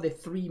also have the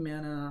 3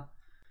 mana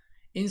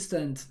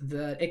instant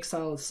that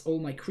exiles all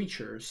my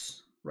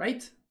creatures,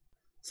 right?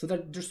 So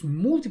that there's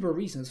multiple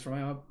reasons for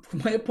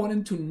my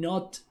opponent to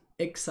not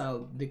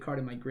exile the card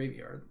in my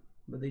graveyard,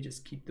 but they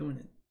just keep doing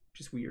it,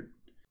 which is weird.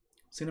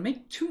 So I'm gonna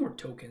make 2 more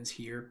tokens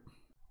here.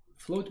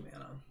 Float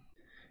mana.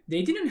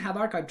 They didn't have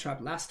Archive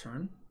Trap last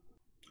turn.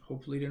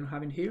 Hopefully they don't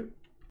have it here.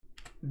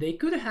 They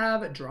could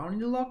have Drown in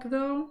the Lock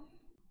though.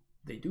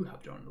 They do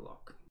have Drown in the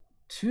Lock.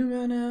 2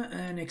 mana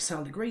and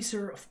exile the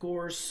Grazer, of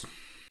course.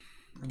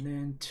 And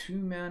then 2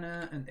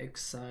 mana and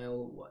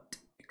exile what?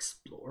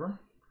 Explore.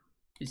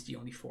 Is the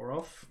only 4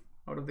 off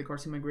out of the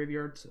cards in my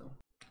graveyard, so.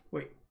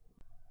 Wait.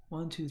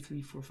 1, 2,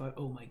 3, 4, 5.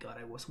 Oh my god,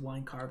 I was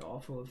 1 card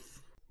off of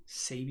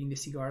saving the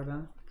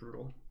Sigarda.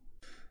 Brutal.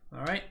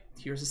 Alright,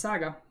 here's the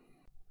Saga.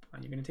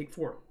 And you're gonna take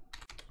 4.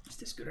 Is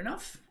this good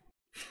enough?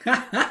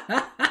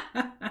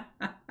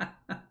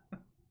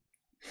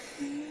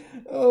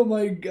 Oh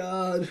my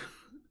god.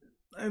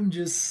 I'm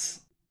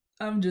just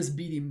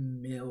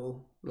beating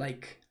Mill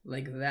like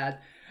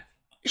that.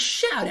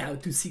 Shout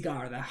out to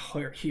Sigarda,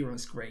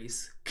 Hero's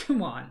Grace.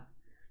 Come on.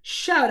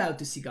 Shout out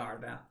to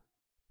Sigarda.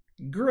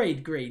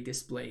 Great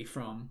display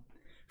from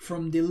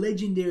the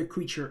legendary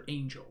creature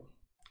Angel.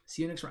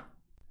 See you next round.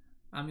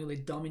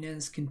 Amulet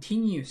dominance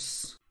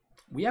continues.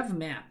 We have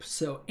map,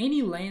 so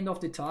any land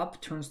off the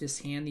top turns this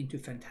hand into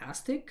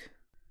fantastic,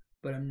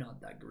 but I'm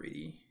not that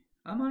greedy.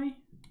 Am I?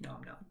 No,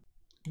 I'm not.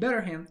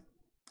 Better hand.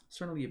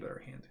 Certainly a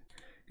better hand.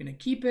 Gonna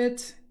keep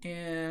it,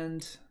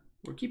 and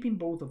we're keeping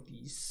both of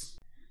these.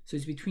 So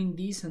it's between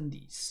these and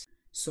these.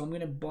 So I'm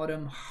gonna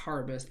bottom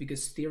Harvest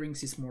because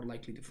Steerings is more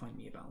likely to find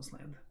me a bounce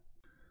land.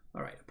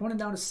 Alright, opponent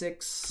down to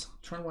 6.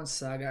 Turn 1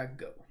 Saga,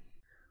 go.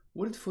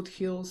 Wooded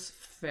Foothills,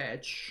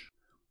 fetch.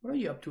 What are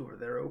you up to over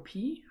there, OP?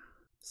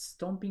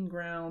 Stomping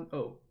Ground.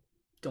 Oh,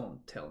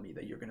 don't tell me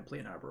that you're gonna play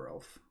an Arbor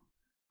Elf.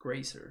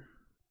 Grazer.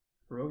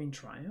 Roving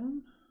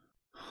Triumph?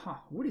 Huh,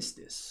 what is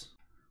this?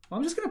 Well,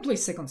 I'm just gonna play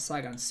second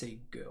Saga and say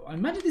go. I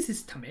imagine this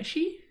is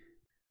Tameshi?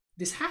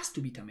 This has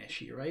to be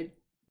Tameshi, right?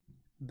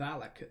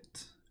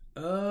 Valakut.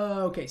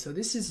 Oh, okay, so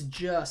this is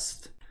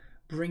just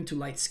Bring to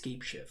Light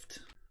Scapeshift.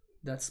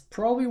 That's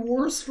probably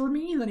worse for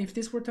me than if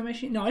this were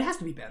Tameshi. No, it has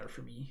to be better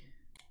for me.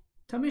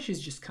 Tameshi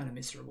is just kind of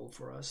miserable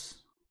for us.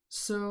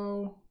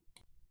 So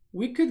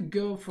we could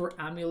go for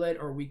Amulet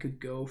or we could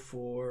go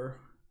for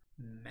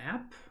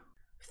Map.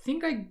 I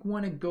think I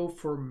want to go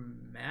for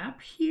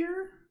Map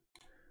here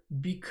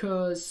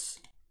because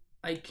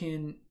I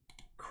can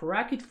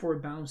crack it for a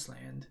bounce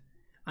land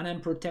and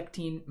I'm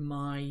protecting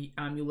my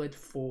Amulet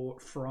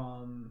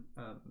from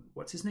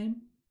what's his name?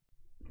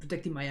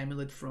 Protecting my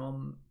Amulet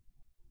from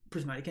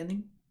Prismatic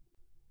Ending,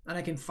 and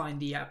I can find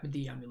the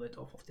Amulet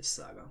off of this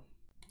Saga.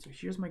 So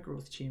here's my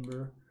Growth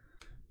Chamber.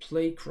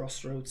 Play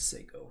Crossroads,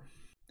 Seiko.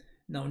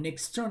 Now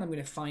next turn I'm going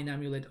to find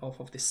Amulet off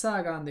of the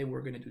Saga, and then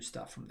we're going to do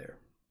stuff from there.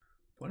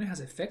 Opponent has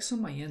effects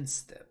on my end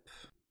step.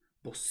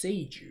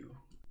 Boseiju.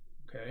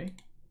 Okay.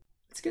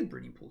 Let's get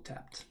Burning Pool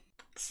tapped.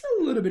 It's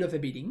a little bit of a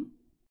beating.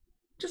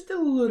 Just a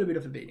little bit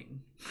of a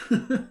beating.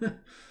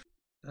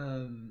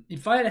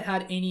 If I had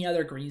had any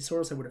other green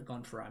source, I would have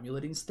gone for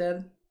Amulet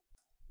instead.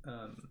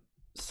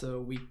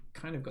 So we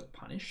kind of got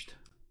punished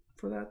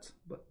for that,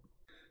 but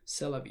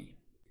c'est la vie.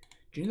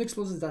 Genial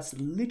Explosives, that's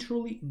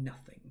literally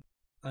nothing.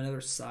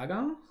 Another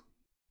Saga?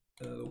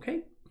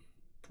 Okay,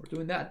 we're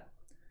doing that.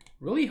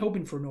 Really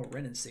hoping for no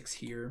Ren and 6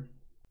 here.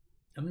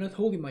 I'm not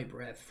holding my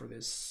breath for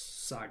this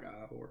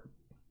Saga or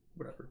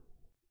whatever.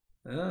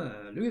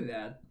 Look at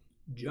that.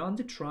 John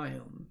the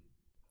Triumph.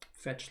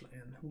 Fetch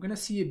land. We're gonna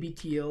see a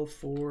BTL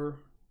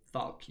for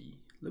Valky.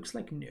 Looks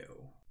like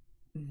no.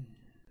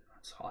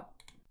 That's hot.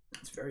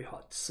 It's very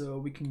hot. So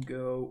we can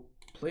go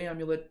play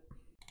Amulet,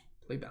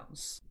 play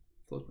bounce,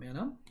 float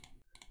mana,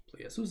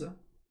 play Azusa,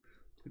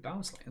 play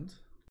bounce land,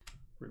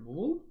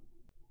 removal,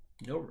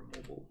 no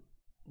removal.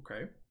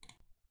 Okay.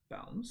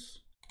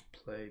 Bounce,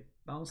 play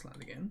bounce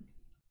land again,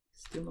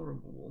 still no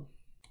removal.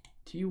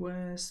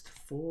 T-West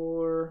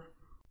for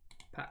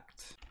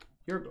Pact.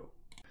 Here we go.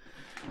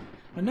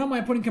 And now my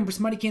opponent can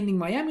prismatic ending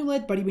my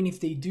Amulet, but even if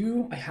they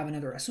do, I have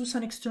another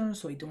Azusa next turn,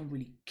 so I don't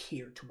really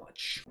care too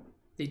much.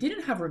 They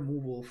didn't have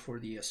removal for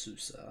the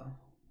Azusa,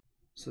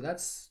 so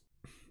that's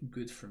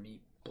good for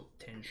me,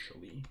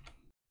 potentially.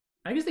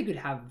 I guess they could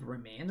have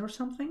Remand or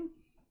something.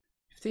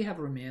 If they have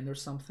Remand or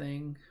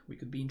something, we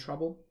could be in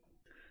trouble.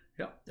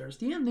 Yeah, there's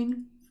the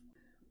ending.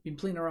 Been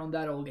playing around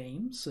that all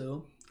game,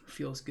 so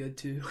feels good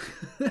to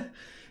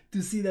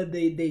to see that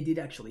they did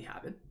actually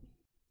have it.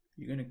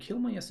 You're gonna kill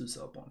my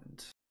Azusa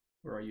opponent,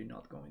 or are you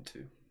not going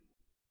to?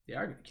 They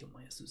are gonna kill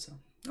my Azusa.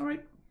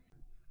 Alright,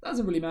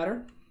 doesn't really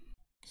matter.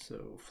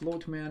 So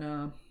float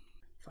mana,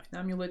 find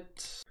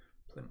Amulet,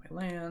 play my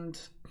land,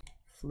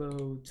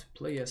 float,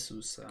 play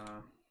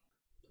Azusa,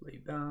 play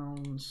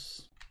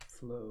bounce,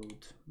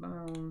 float,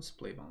 bounce,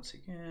 play bounce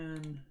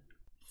again,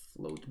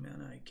 float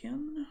mana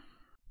again.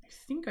 I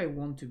think I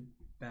want to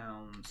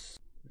bounce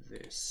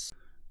this.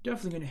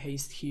 Definitely gonna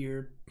haste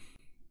here.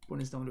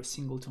 Opponent's down to a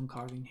singleton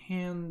card in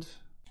hand.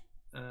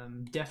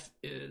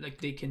 Like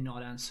they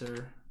cannot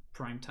answer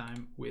prime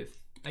time with.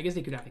 I guess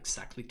they could have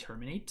exactly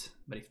terminate,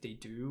 but if they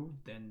do,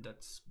 then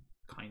that's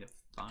kind of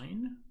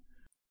fine.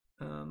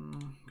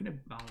 I'm gonna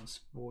bounce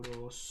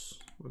Boros.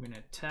 We're gonna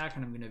attack,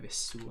 and I'm gonna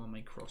Vesuva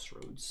my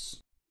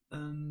crossroads.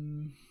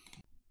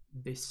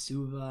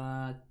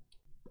 Vesuva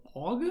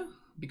Og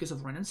because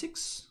of Ren and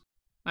 6.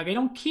 Like I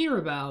don't care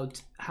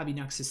about having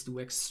access to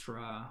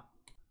extra.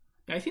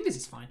 I think this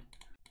is fine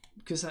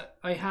because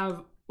I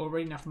have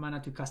already enough mana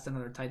to cast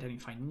another Titan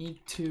if I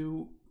need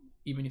to,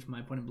 even if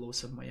my opponent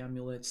blows up my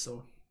Amulet.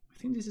 So I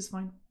think this is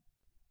fine.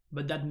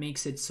 But that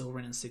makes it so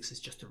Ren and 6 is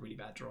just a really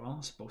bad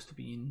draw, supposed to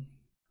be in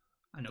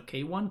an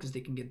okay one because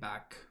they can get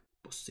back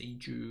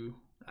Boseiju.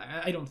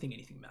 I don't think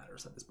anything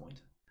matters at this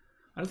point.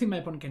 I don't think my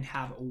opponent can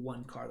have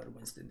one card that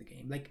wins in the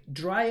game. Like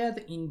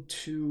Dryad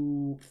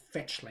into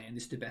fetch land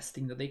is the best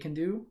thing that they can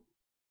do,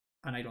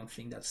 and I don't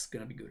think that's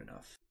gonna be good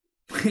enough.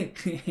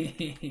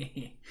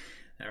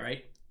 All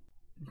right,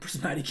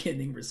 prismatic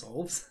ending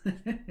resolves.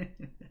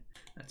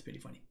 That's pretty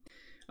funny.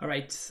 All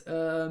right,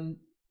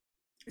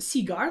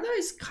 Sigarda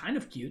is kind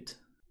of cute.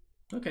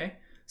 Okay,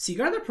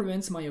 Sigarda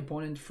prevents my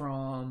opponent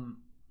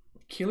from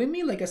killing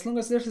me. Like as long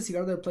as there's a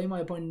Sigarda play, my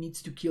opponent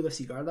needs to kill the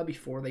Sigarda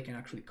before they can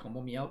actually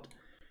combo me out.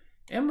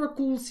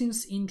 Emrakul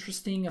seems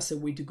interesting as a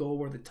way to go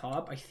over the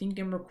top. I think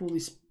Emrakul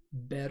is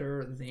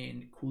better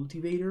than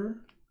Cultivator.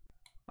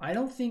 I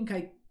don't think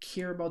I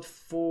care about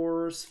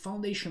Force.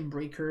 Foundation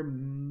Breaker,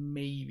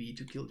 maybe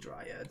to kill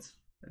Dryad.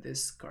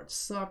 This card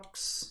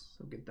sucks,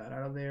 so get that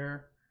out of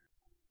there.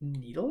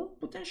 Needle,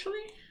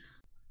 potentially?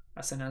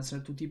 As an answer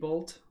to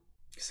T-Bolt.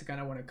 Because I kind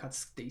of want to cut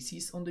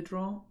Stasis on the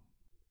draw.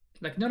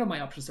 Like, none of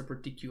my options are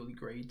particularly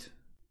great.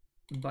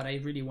 But I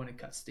really want to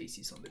cut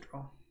Stasis on the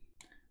draw.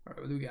 Alright,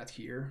 what do we got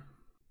here?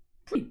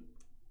 Pretty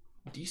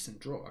decent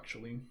draw,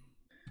 actually.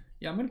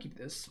 Yeah, I'm gonna keep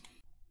this.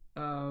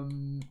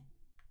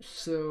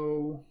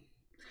 So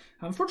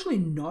unfortunately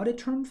not a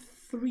turn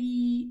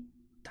 3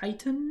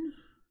 Titan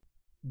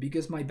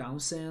because my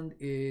bounce land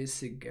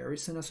is a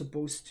Garrison as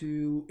opposed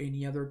to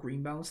any other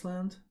green bounce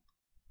land.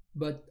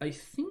 But I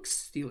think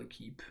still a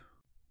keep.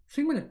 I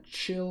think I'm gonna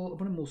chill. I'm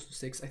gonna move to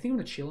 6. I think I'm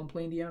gonna chill on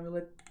playing the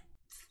Amulet.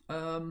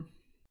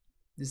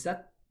 Does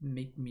that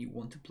make me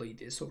want to play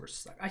this over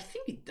Sack? I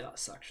think it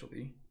does,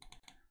 actually.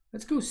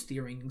 Let's go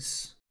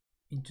Steerings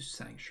into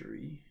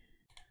Sanctuary.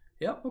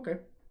 Yeah, okay.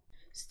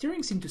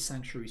 Steerings into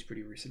Sanctuary is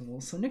pretty reasonable.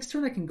 So next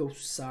turn I can go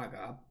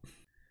Saga.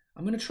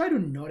 I'm going to try to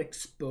not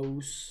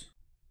expose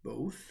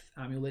both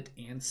Amulet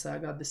and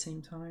Saga at the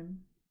same time.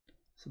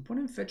 So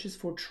opponent fetches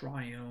for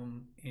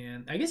Triumph.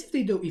 And I guess if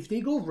they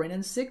go Ren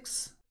and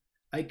 6,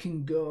 I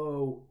can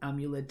go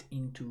Amulet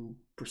into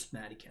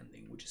Prismatic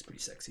Ending, which is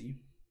pretty sexy.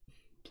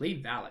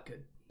 Play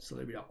Valakut. It's a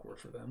little bit awkward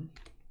for them.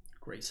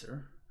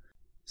 Gracer.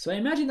 So I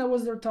imagine that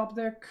was their top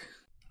deck.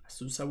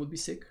 Azusa would be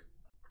sick.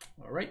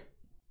 Alright.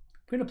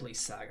 I'm gonna play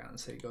Saga and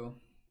say go.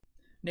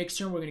 Next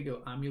turn we're gonna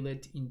go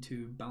Amulet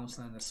into Bounce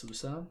Land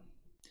Azusa.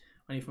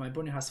 And if my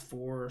opponent has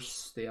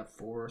Force, they have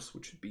Force,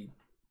 which would be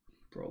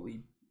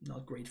probably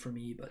not great for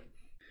me, but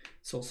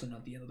it's also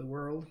not the end of the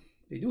world.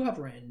 They do have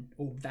Ren.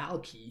 Oh,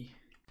 Valky.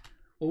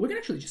 Well, we can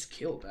actually just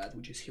kill that,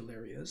 which is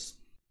hilarious.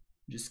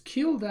 Just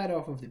kill that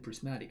off of the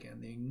prismatic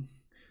ending.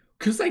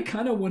 Because I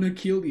kind of want to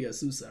kill the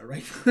Azusa,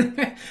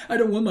 right? I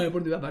don't want my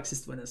opponent to have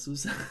access to an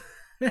Azusa.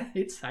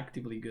 It's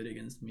actively good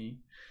against me.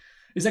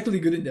 It's actually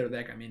good in their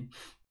deck, I mean.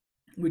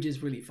 Which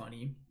is really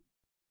funny.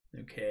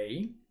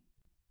 Okay.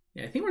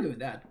 Yeah, I think we're doing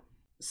that.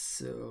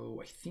 So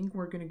I think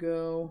we're going to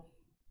go...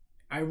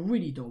 I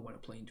really don't want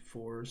to play into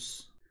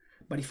force.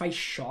 But if I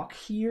shock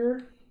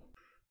here...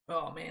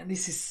 Oh man,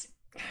 this is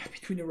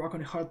between a rock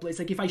and a hard place.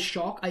 Like if I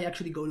shock, I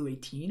actually go to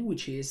 18,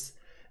 which is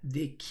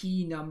the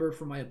key number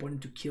for my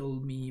opponent to kill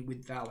me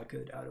with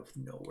Valakut out of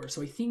nowhere.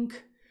 So I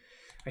think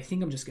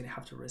I'm just gonna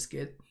have to risk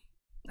it.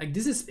 Like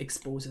this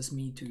exposes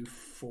me to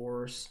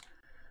force,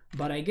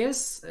 but I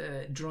guess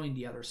drawing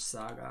the other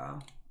Saga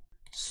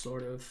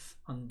sort of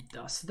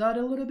undoes that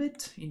a little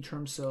bit in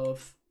terms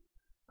of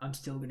I'm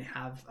still gonna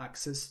have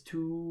access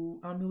to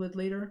Amulet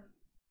later.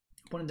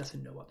 Opponent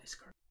doesn't know about this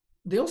card.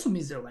 They also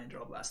missed their land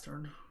drop last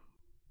turn.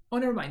 Oh,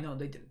 never mind. No,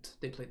 they didn't.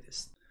 They played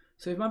this.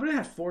 So if my opponent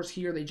had force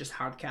here, they just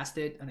hard cast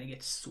it and I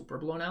get super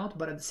blown out.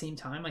 But at the same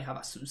time, I have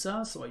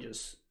Azusa, so I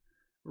just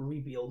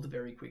rebuild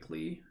very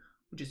quickly,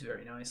 which is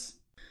very nice.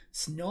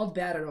 It's not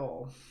bad at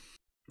all.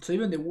 So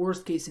even the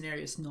worst case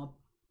scenario is not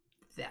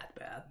that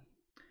bad.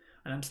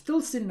 And I'm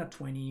still sitting at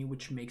 20,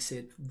 which makes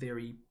it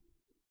very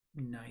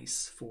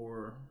nice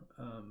for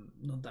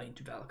not dying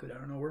to Valakut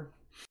out of nowhere.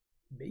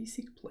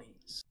 Basic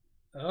planes.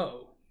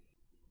 Oh.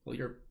 Well,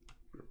 you're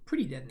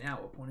pretty dead now,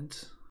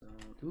 opponent.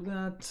 Do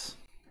that.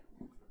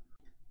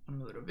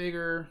 I'm a little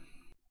bigger.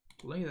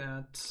 Play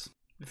that.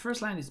 The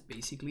first land is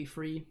basically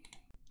free.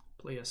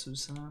 Play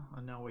Azusa,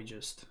 and now I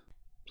just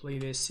play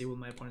this, see what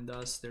my opponent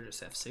does. They're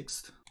just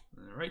F6'd.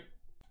 Alright.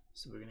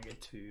 So we're gonna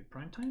get to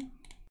prime time.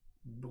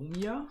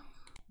 Boomya.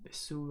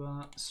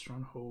 Vesuva,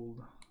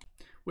 Stronghold.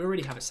 We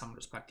already have a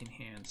Summoner's Pact in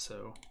hand,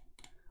 so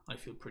I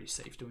feel pretty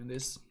safe doing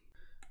this.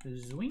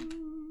 Zwing.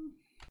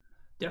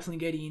 Definitely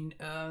getting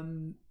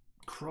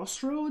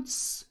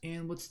Crossroads,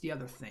 and what's the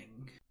other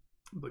thing?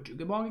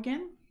 Bojugabog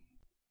again?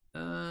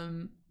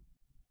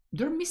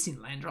 They're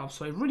missing land drops,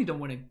 so I really don't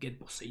want to get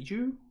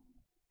Boseiju.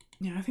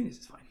 Yeah, I think this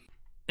is fine.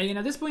 Again,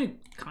 at this point,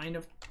 it kind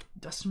of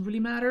doesn't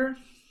really matter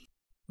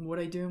what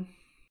I do.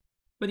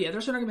 But yeah,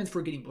 there's an argument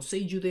for getting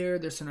Boseiju there.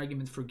 There's an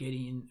argument for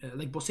getting,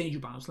 like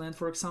Boseiju bounce land,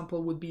 for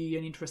example, would be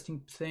an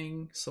interesting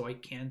thing. So I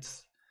can't,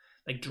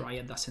 like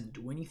Dryad doesn't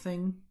do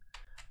anything.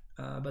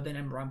 But then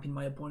I'm ramping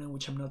my opponent,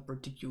 which I'm not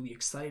particularly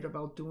excited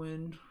about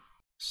doing.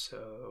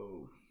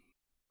 So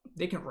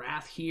they can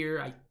Wrath here.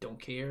 I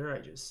don't care. I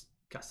just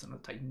cast on a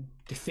Titan.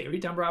 The Fairy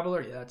Time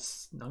Raveler? Yeah,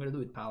 that's not gonna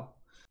do it, pal.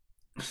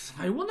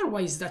 I wonder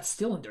why is that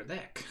still in their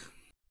deck.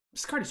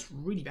 This card is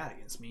really bad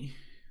against me.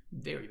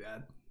 Very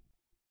bad.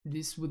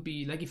 This would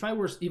be like if I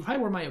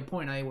were my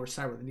opponent, I were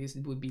Cyber than this,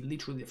 it would be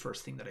literally the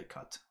first thing that I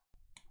cut.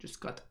 Just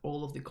cut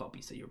all of the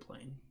copies that you're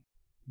playing.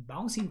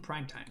 Bouncing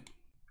Primetime.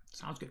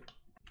 Sounds good.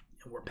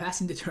 And we're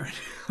passing the turn.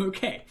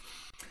 Okay.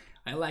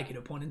 I like it,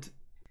 opponent.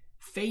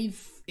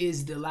 Faith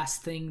is the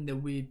last thing that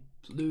we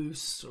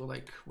lose, or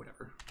like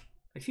whatever.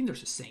 I think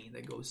there's a saying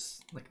that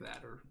goes like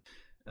that, or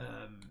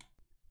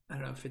I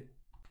don't know if it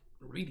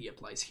really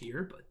applies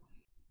here, but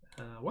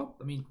well,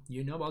 I mean,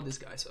 you know about this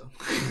guy, so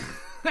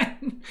I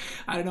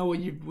don't know what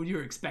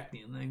you're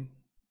expecting. Like,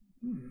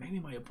 maybe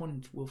my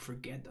opponent will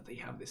forget that they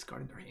have this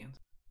card in their hand.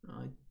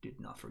 I did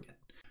not forget.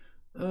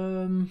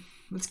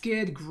 Let's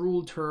get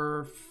Gruul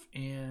Turf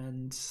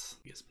and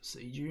I guess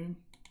Boseiju.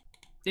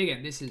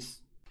 Again, this is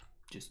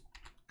just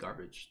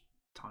garbage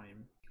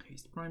time.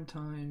 Haste Prime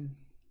Time,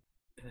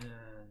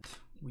 and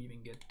we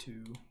even get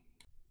to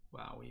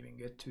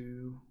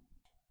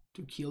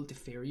kill the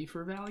fairy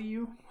for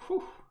value.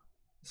 Whew.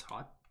 It's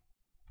hot.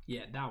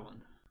 Yeah, that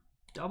one.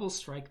 Double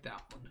strike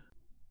that one.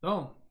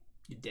 Oh,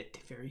 you dead,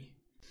 Teferi.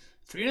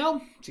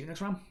 3-0. See you next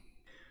round.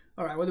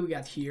 Alright, what do we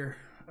got here?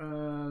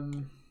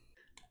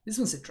 This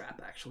one's a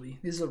trap, actually.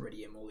 This is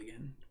already a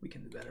mulligan. We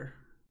can do better.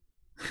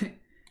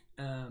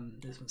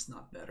 This one's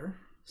not better,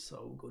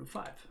 so go to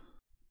 5.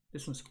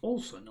 This one's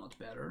also not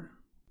better.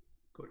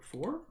 Go to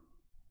 4.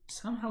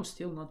 Somehow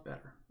still not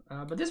better.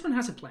 But this one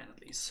has a plan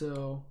at least,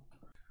 so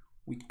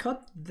we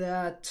cut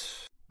that.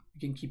 We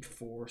can keep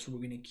 4, so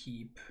we're gonna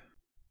keep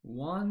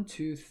 1,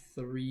 2,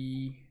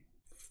 3,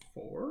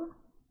 4.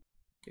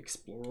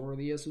 Explore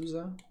the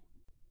Azusa.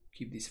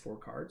 Keep these 4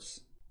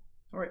 cards.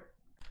 Alright.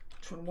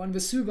 Turn 1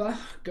 Vesuva,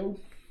 go.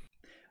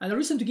 And the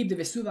reason to keep the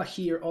Vesuva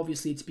here,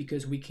 obviously, it's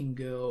because we can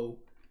go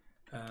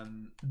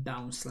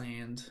bounce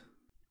land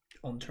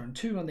on turn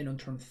 2, and then on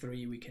turn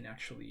 3 we can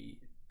actually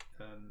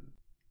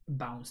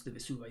bounce the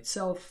Vesuva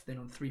itself. Then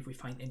on 3, if we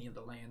find any other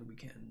land, we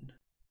can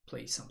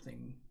play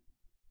something.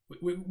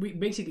 We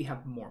basically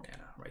have more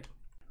mana, right?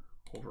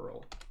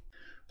 Overall.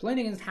 Playing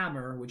against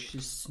Hammer, which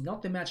is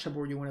not the matchup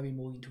where you want to be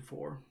moving to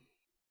 4.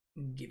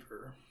 Give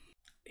her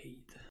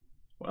 8.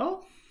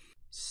 Well,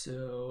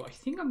 so I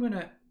think I'm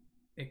gonna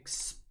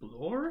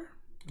explore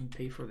and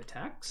pay for the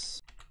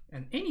tax.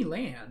 And any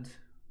land.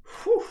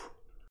 Whew!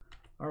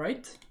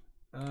 Alright.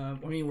 I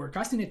mean, we're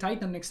casting a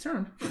Titan next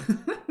turn.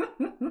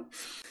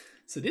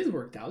 So this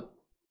worked out.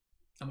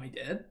 Am I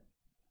dead?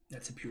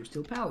 That's a pure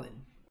steel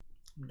paladin.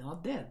 I'm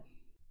not dead.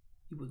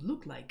 It would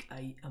look like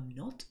I am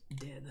not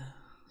dead.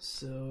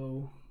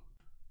 So,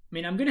 I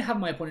mean, I'm gonna have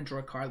my opponent draw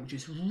a card, which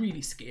is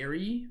really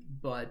scary,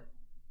 but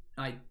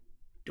I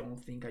don't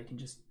think I can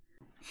just...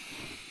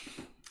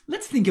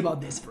 Let's think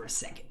about this for a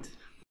second.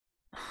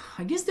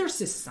 I guess there's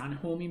a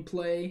Sunhome in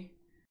play,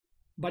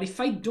 but if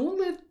I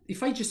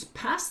just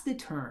pass the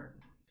turn,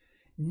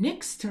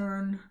 next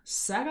turn,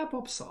 Saga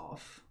pops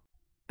off,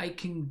 I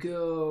can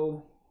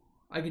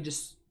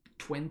just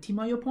 20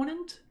 my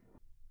opponent.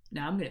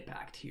 Now I'm gonna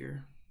pact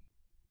here.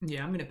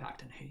 Yeah, I'm gonna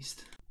pact and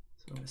haste.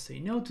 So I'm gonna say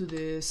no to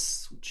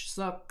this, which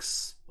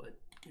sucks, but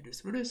it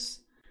is what it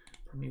is.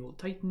 Primeval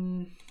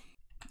Titan.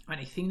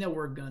 And I think that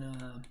we're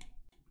gonna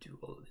do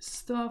all of this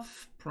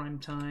stuff. Prime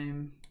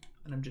time.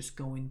 And I'm just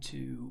going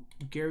to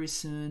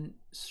Garrison,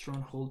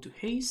 Stronghold to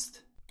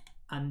haste.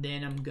 And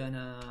then I'm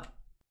gonna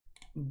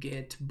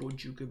get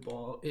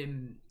Boseiju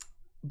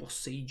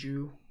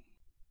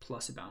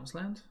plus a bounce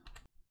land.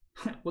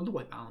 What do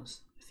I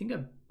bounce? I think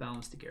I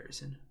bounced the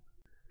Garrison,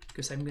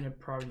 because I'm gonna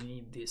probably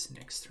need this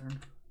next turn.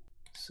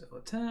 So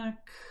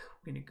attack,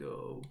 we're gonna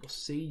go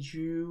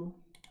Boseiju,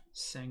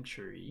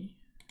 Sanctuary,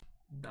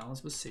 bounce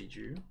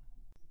Boseiju.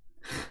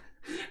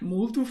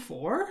 Mull to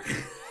 4?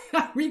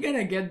 Are we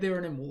gonna get there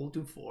in a Mull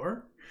to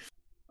 4?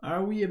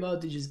 Are we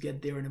about to just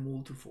get there in a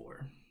Mull to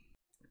 4?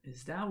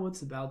 Is that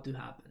what's about to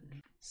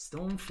happen?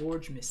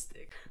 Stoneforge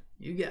Mystic.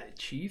 You got it,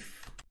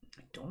 Chief.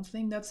 I don't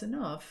think that's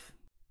enough.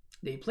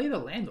 They played a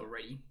land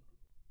already.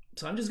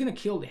 So I'm just gonna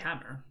kill the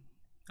hammer.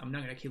 I'm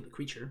not gonna kill the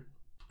creature.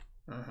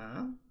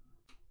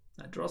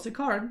 That draws a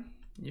card.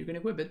 You can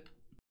equip it.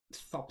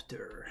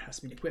 Thopter has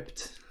been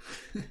equipped.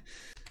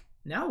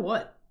 Now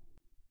what?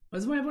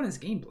 What's my opponent's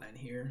game plan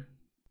here?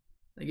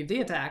 Like, if they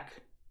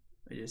attack,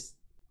 I just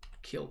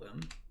kill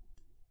them.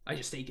 I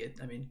just take it.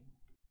 I mean,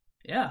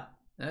 yeah,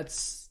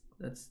 that's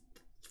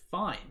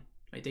fine.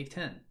 I take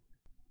 10.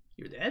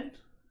 You're dead?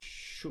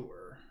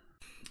 Sure.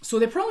 So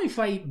the problem if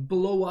I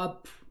blow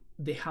up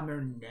the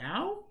hammer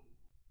now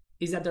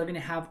is that they're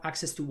gonna have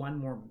access to one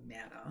more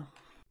mana.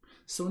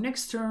 So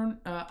next turn,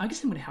 I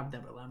guess I'm gonna have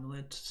Devil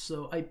Amulet.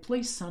 So I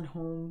play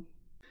Sunhome,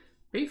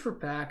 pay for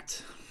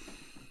Pact,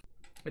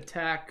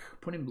 attack,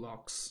 put in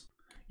blocks.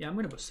 Yeah, I'm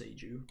gonna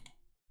Boseiju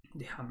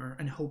the hammer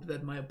and hope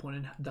that my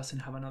opponent doesn't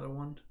have another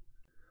one.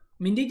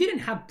 I mean, they didn't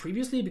have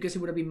previously because it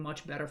would have been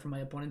much better for my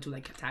opponent to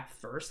like attack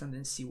first and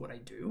then see what I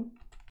do.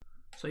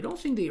 So I don't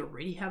think they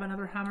already have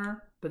another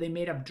hammer, but they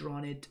may have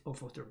drawn it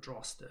off of their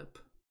draw step.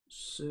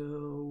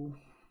 So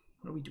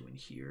what are we doing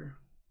here?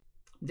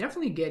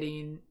 Definitely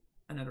getting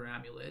another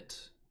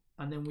amulet,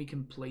 and then we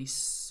can place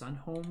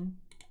Sunhome.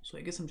 So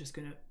I guess I'm just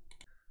gonna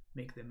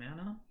make the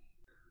mana.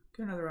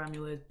 Get another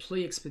amulet,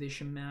 play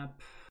Expedition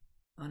Map,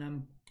 and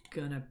I'm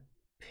gonna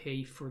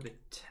pay for the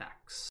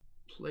tax.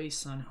 Play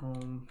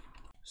Sunhome,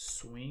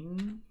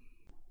 swing,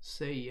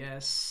 say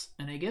yes,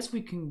 and I guess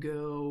we can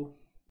go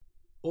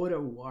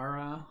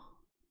Otawara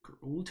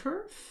Gruul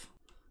Turf.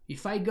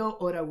 If I go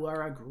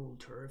Otawara Gruul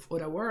Turf,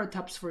 Otawara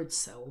taps for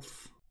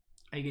itself.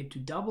 I get to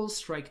double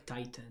strike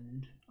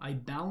Titan. I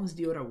bounce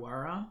the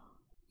Otawara.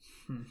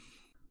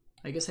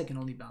 I guess I can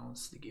only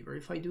bounce the Giver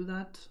if I do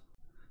that.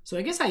 So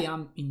I guess I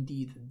am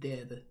indeed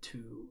dead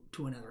to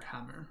another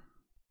hammer.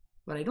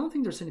 But I don't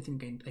think there's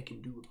anything I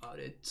can do about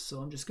it. So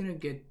I'm just gonna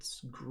get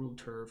Gruul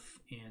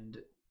Turf and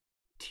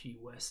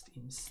T-West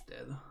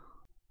instead.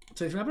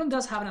 So if my opponent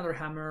does have another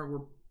hammer,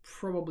 we're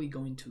probably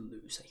going to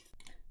lose, I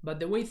think. But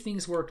the way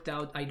things worked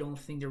out, I don't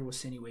think there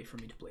was any way for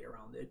me to play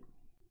around it.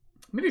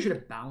 Maybe I should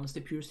have bounced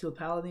the Pure Steel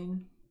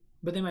Paladin,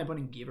 but then my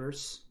opponent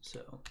givers,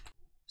 so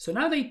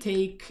now they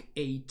take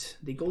 8,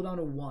 they go down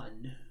to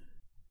 1,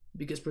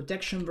 because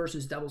protection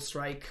versus double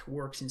strike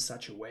works in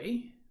such a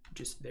way,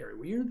 which is very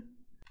weird.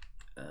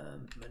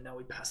 But now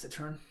we pass the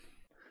turn.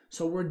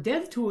 So we're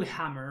dead to a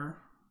hammer,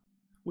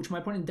 which my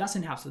opponent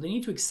doesn't have, so they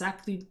need to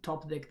exactly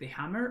top deck the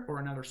hammer or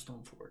another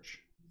Stoneforge.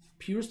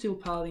 Pure Steel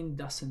Paladin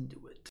doesn't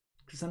do it,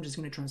 because I'm just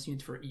going to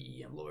transmute for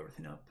EE and blow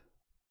everything up.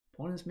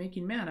 Opponent's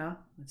making mana.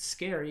 That's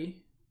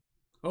scary.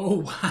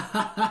 Oh,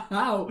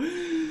 wow.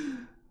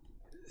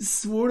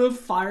 Sword of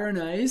Fire and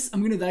Ice. I'm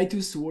going to die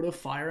to Sword of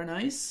Fire and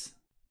Ice.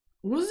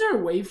 Was there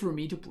a way for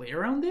me to play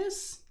around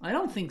this? I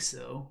don't think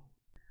so.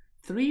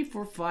 3,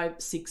 4, 5,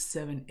 6,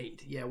 7,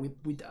 8. Yeah,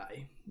 we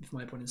die if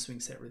my opponent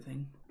swings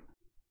everything.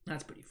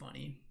 That's pretty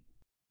funny.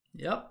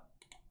 Yep.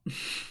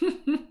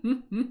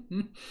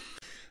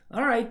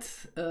 All right.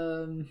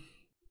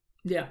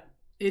 Yeah.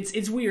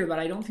 It's weird, but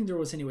I don't think there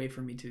was any way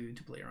for me to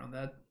play around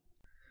that.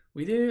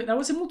 We did. That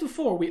was a Mull to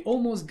 4. We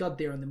almost got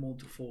there on the Mull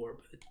to 4,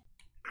 but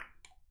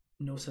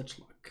no such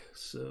luck.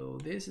 So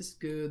this is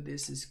good.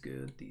 This is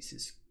good. This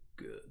is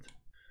good.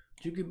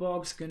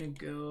 Jukibog's gonna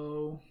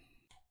go.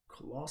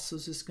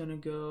 Colossus is gonna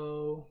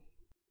go.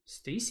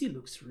 Stacy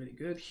looks really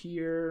good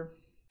here.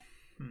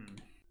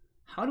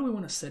 How do we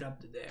want to set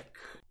up the deck?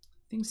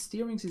 I think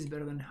Steerings is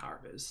better than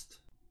Harvest,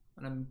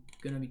 and I'm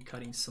gonna be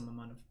cutting some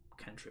amount of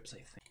cantrips, I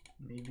think.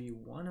 Maybe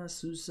one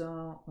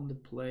Azusa on the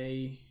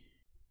play.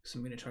 So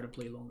I'm gonna try to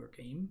play a longer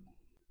game.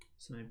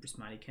 So my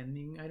prismatic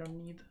ending I don't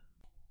need.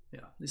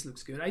 Yeah, this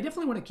looks good. I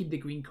definitely want to keep the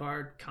green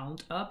card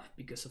count up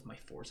because of my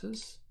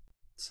forces.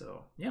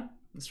 So yeah,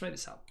 let's try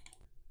this out.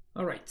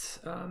 All right.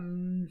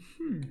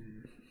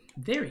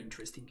 Very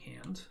interesting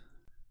hand.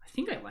 I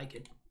think I like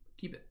it.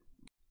 Keep it.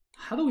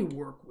 How do we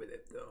work with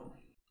it though?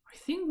 I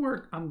think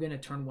I'm gonna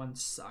turn one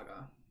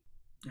Saga.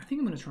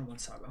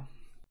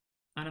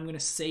 And I'm gonna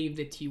save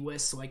the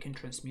T-West so I can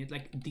transmute.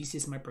 Like, this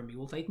is my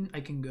Primeval Titan.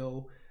 I can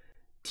go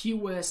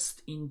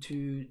T-West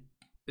into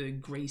a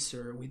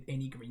Gracer with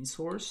any green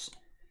source,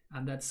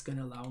 and that's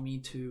gonna allow me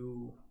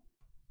to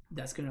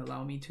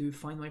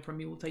find my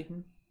Primeval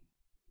Titan.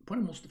 Put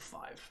almost to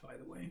 5, by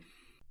the way.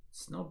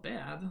 It's not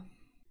bad.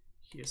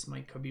 Here's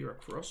my Kabira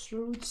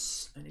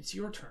Crossroads, and it's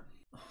your turn.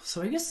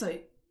 So I guess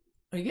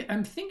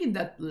I'm thinking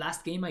that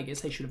last game, I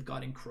guess I should have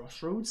gotten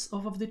Crossroads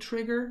off of the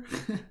trigger.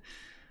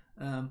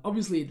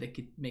 Obviously, like,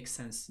 it makes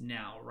sense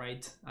now,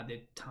 right? At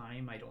the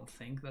time, I don't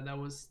think that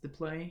was the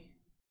play.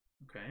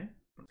 Okay,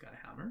 got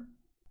a hammer.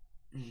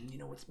 You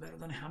know what's better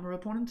than a hammer,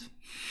 opponent?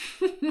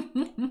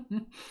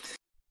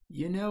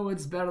 You know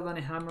what's better than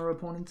a hammer,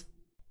 opponent?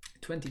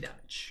 20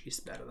 damage is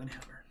better than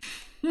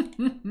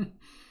hammer.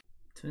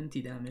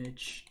 20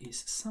 damage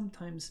is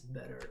sometimes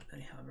better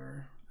than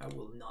hammer. I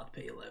will not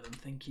pay 11,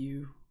 thank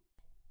you.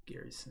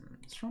 Garrison,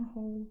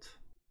 Stronghold.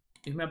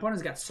 If my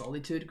opponent's got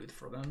Solitude, good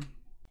for them.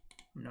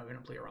 I'm not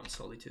gonna play around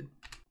Solitude.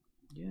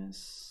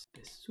 Yes,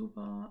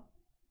 Besuva,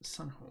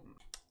 Sunhome,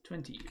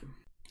 20 U.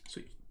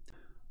 Sweet.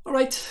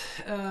 Alright,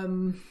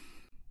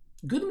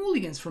 good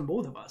mulligans from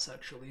both of us,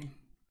 actually.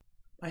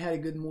 I had a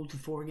good mul to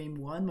 4 game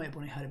 1, my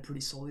opponent had a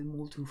pretty solid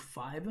mul to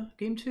 5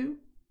 game 2.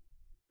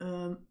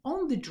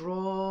 On the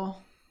draw,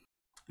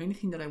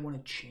 anything that I want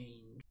to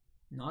change?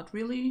 Not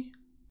really.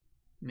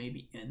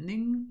 Maybe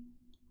ending?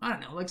 I don't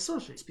know, like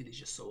sorcery speed is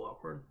just so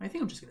awkward. I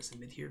think I'm just gonna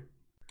submit here.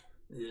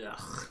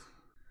 Ugh.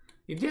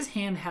 If this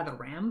hand had a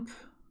ramp,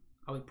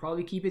 I would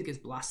probably keep it because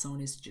Blast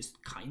Zone is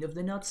just kind of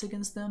the nuts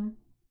against them.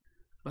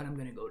 But I'm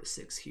gonna go to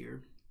 6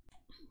 here.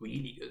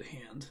 Really good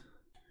hand.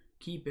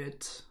 Keep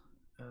it.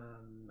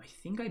 I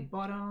think I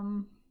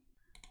bottom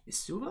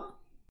Isuva,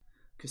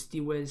 because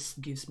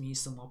T-West gives me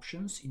some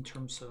options in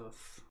terms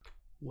of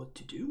what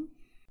to do.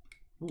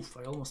 Oof,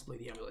 I almost played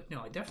the Amulet.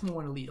 No, I definitely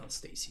want to lead on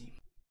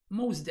Stacy.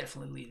 Most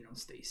definitely leading on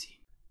Stacy.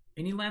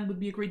 Any land would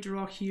be a great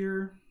draw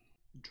here.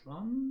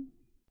 Drum?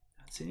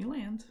 That's any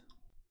land.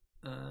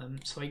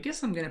 So I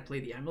guess I'm gonna play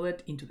the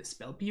Amulet into the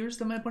Spell Pierce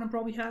that my opponent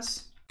probably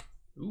has.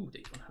 Ooh,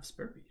 they don't have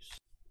Spell Pierce.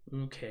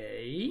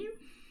 Okay.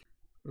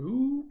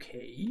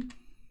 Okay.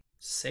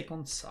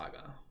 Second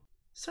Saga.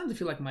 Starting to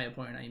feel like my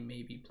opponent and I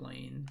may be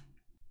playing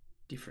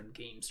different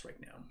games right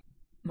now.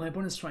 My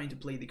opponent's trying to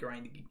play the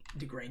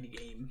grindy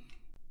game,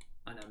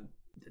 and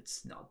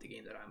that's not the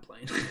game that I'm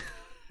playing.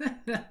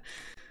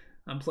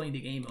 I'm playing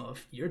the game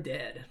of you're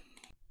dead.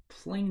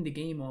 Playing the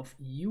game of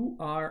you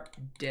are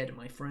dead,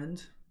 my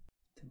friend.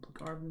 Temple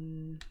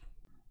Garden.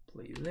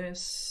 Play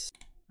this.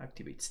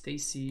 Activate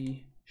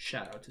Stacy.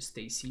 Shout out to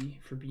Stacy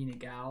for being a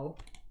gal.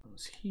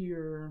 Comes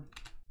here.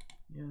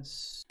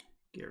 Yes.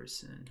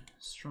 Garrison.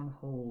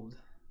 Stronghold.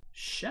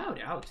 Shout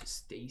out to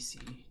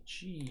Stacy.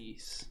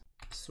 Jeez.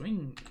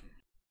 Swing.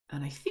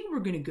 And I think we're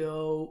gonna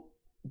go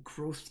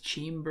Growth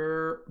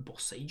Chamber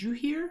Boseiju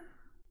here.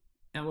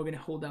 And we're gonna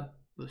hold up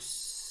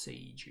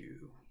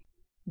Boseiju.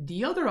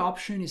 The other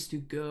option is to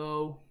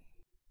go...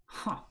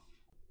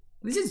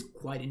 This is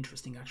quite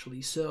interesting,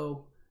 actually.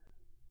 So,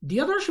 the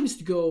other option is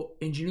to go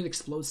Engineered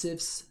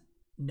Explosives,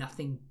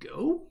 nothing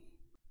go.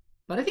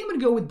 But I think I'm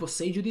gonna go with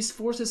Boseiju. This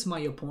forces my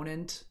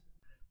opponent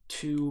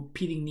to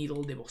Pitting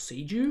Needle the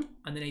Boseiju,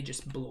 and then I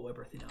just blow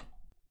everything up.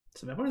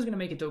 So my opponent's gonna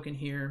make a token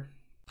here,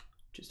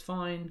 just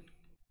fine.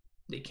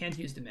 They can't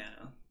use the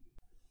mana.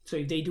 So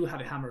if they do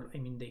have a hammer, I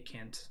mean, they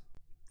can't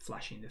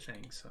flash in the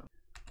thing, so.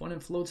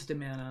 Opponent floats the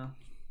mana.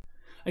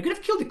 I could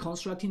have killed the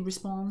construct in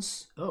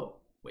response. Oh,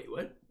 wait,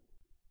 what?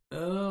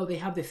 Oh, they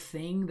have the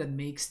thing that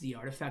makes the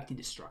artifact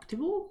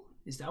indestructible?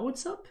 Is that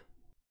what's up?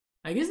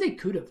 I guess they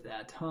could have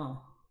that, huh?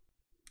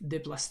 The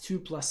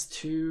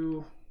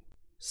 +2/+2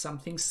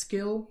 something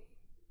skill.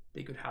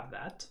 They could have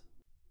that.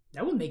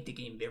 That would make the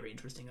game very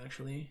interesting,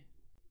 actually.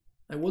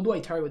 Like, what do I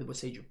target with the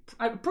Boseiju?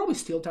 I would probably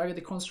still target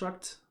the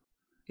construct.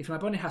 If my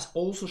opponent has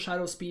also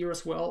Shadow Spear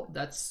as well,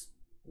 that's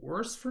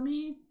worse for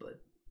me,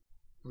 but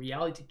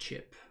Reality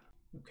Chip.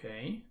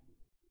 Okay.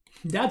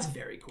 That's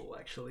very cool,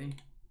 actually.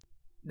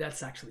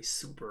 That's actually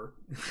super.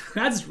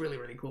 That's really,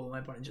 really cool what my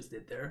opponent just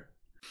did there.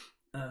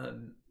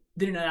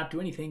 Didn't add up to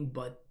anything,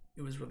 but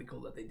it was really cool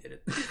that they did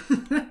it.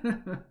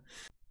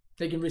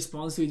 Like, in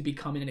response to it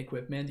becoming an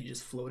equipment, you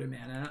just float a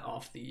mana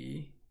off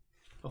the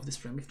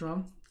Strength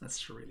Drum.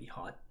 That's really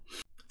hot.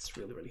 It's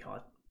really, really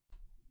hot.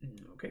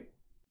 Okay.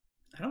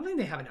 I don't think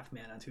they have enough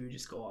mana to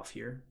just go off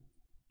here.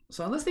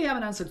 So unless they have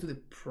an answer to the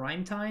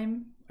prime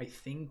time, I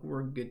think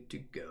we're good to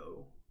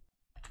go.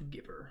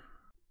 Giver.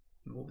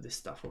 Move this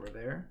stuff over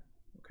there.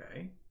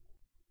 Okay.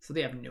 So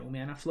they have no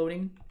mana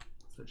floating.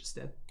 So they're just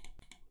dead.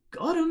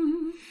 Got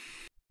him!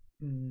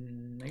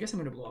 I guess I'm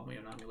gonna blow up my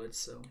own amulets,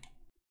 so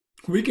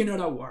We cannot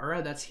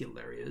Awara, that's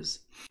hilarious.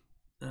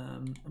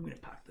 I'm gonna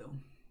pack though.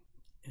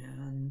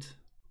 And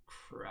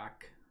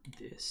crack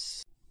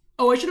this.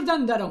 Oh, I should have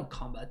done that on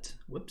combat.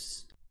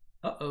 Whoops.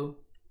 Uh-oh.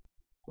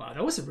 Wow,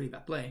 that was a really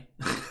bad play.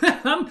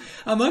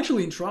 I'm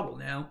actually in trouble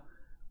now.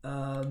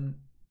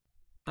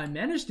 I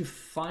managed to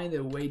find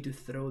a way to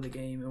throw the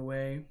game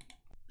away.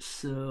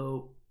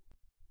 So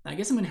I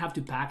guess I'm gonna have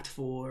to pact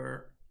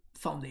for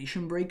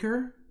Foundation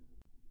Breaker.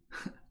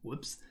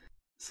 Whoops.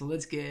 So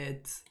let's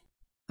get...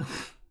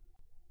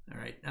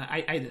 Alright,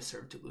 I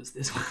deserve to lose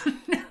this one.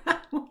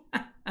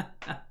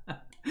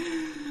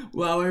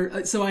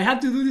 Well, so I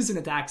had to do this in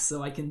attacks,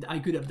 so I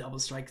could have double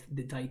strike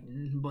the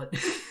Titan, but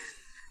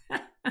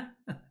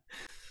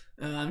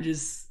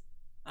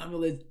I'm a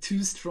little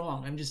too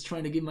strong. I'm just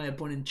trying to give my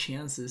opponent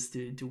chances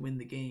to win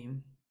the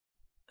game.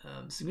 So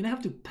I'm gonna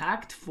have to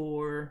pact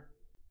for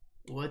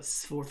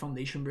what's for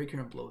Foundation Breaker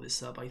and blow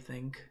this up, I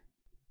think.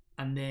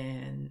 And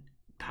then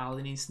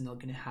Paladin's not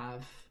gonna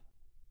have,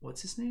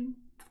 what's his name?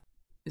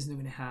 Is not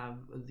gonna have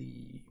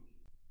the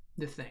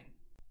thing,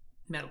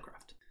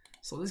 Metalcraft.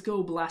 So let's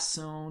go Blast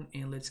Zone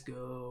and let's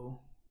go,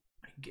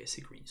 I guess,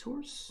 a green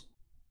source.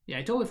 Yeah,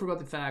 I totally forgot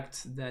the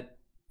fact that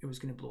it was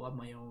gonna blow up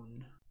my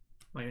own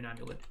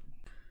amulet.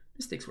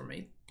 Mistakes were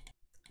made.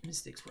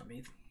 Mistakes were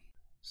made.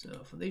 So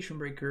Foundation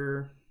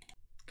Breaker,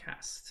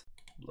 cast,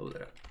 blow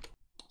that up.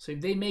 So if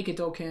they make a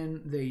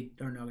token, they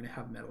are not gonna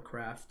have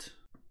Metalcraft.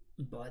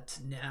 But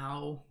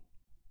now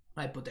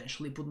I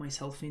potentially put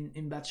myself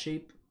in bad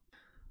shape.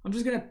 I'm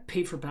just gonna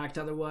pay for Pact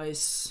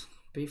otherwise.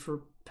 Pay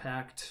for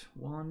Pact.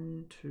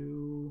 1,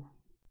 2,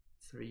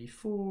 3,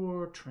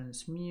 4.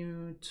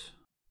 Transmute.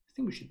 I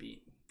think we should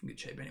be in good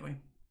shape anyway.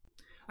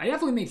 I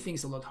definitely made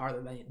things a lot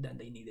harder than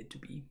they needed to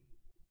be.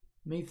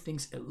 Made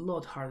things a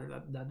lot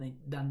harder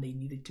than they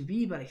needed to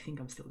be, but I think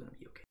I'm still gonna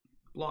be okay.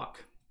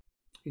 Block.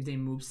 If they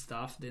move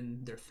stuff,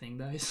 then their thing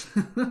dies.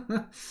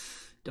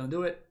 Don't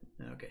do it.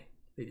 Okay,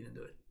 they didn't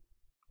do it.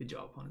 Good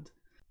job, opponent.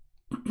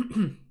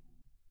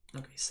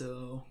 Okay,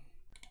 so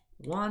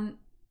 1,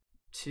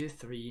 2,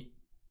 3.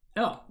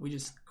 Oh, we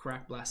just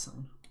cracked Blast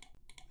Zone.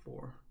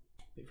 4.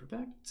 Pay for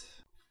Pact.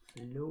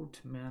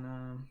 Float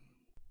mana.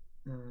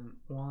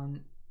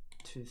 1,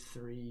 2,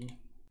 3.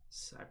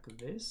 Sack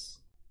this.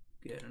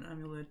 Get an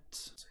Amulet.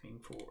 Swing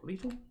for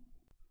lethal.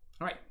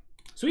 Alright,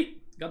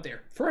 sweet. Got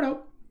there. 4-0.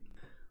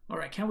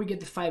 Alright, can we get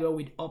the 5-0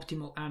 with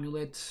Optimal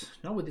Amulet?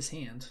 Not with this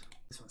hand.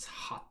 This one's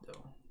hot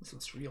though. This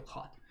one's real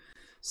hot.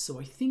 So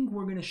I think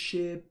we're gonna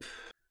ship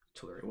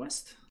Tulare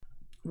West.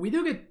 We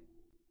do get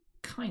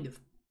kind of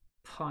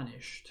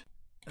punished.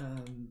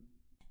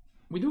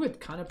 We do get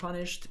kind of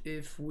punished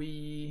if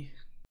my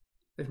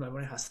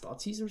opponent has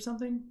Thoughtseize or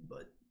something,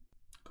 but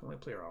I can only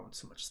play around with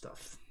so much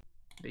stuff.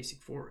 Basic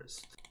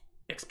Forest.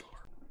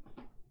 Explore.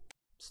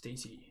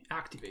 Stacy,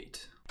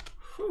 activate.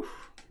 Whew.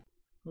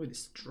 Look at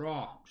this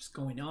draw. Just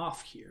going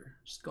off here.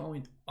 Just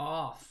going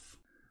off.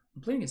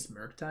 I'm playing against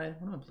Murktide.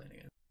 What am I playing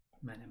against?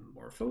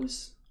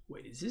 Manamorphose?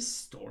 Wait, is this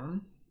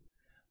Storm?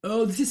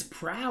 Oh, this is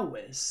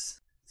Prowess.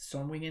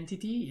 Stormwing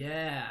Entity?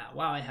 Yeah.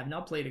 Wow, I have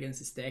not played against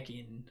this deck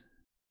in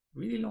a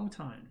really long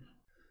time.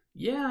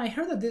 Yeah, I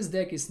heard that this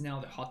deck is now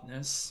the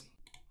hotness.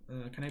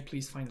 Can I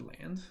please find a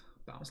land?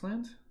 Bounce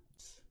land?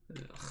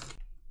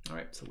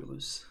 Alright, so we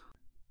lose.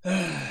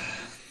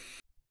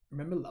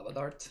 Remember Lava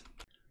Dart?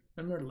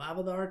 Remember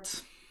Lava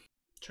Dart?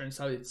 Turns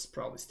out it's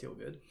probably still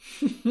good.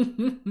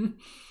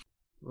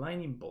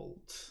 Lightning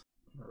Bolt.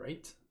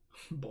 Alright.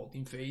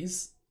 Bolting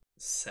Phase.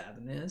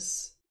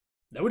 Sadness.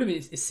 That would have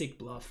been a sick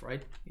bluff,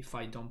 right? If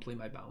I don't play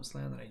my bounce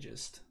land and I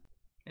just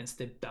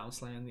instead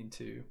bounce land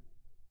into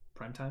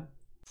primetime.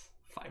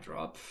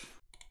 5-drop.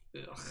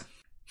 Ugh.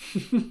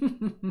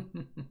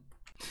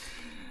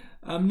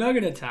 I'm not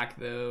gonna attack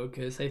though,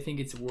 because I think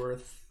it's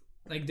worth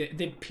like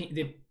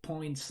the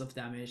points of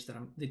damage that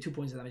the 2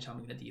 points of damage I'm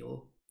gonna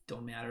deal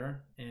don't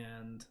matter,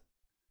 and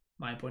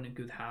my opponent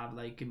could have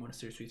like a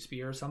Monster Swift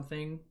Spear or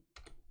something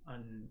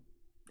on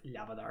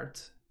Lava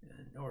Dart,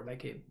 or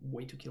like a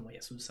way to kill my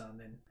Yasusa, and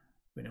then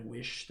I'm gonna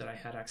wish that I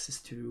had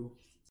access to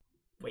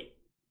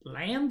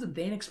land,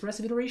 then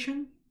Expressive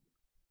Iteration.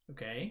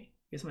 Okay,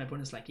 I guess my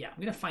opponent's like, yeah, I'm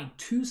gonna find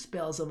 2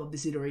 spells of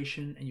this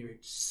iteration, and you're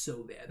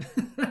so dead.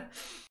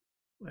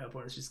 My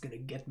opponent's just gonna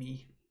get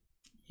me.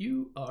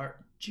 You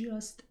are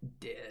just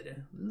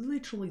dead.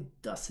 Literally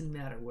doesn't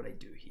matter what I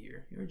do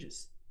here. You're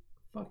just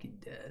fucking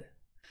dead.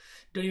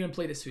 Don't even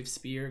play the Swift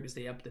Spear because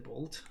they up the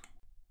bolt.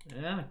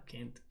 Yeah,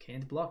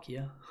 can't block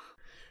you.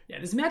 Yeah,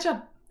 this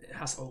matchup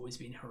has always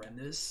been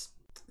horrendous.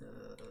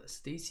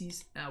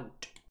 Stacy's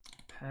out.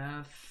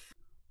 Path.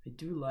 I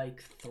do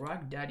like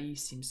Thrag Daddy,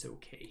 seems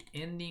okay.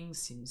 Ending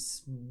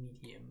seems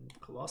medium.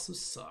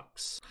 Colossus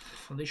sucks.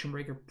 Foundation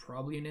Breaker,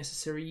 probably a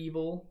necessary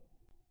evil.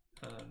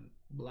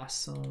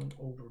 Blast Zone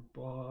over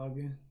Bog.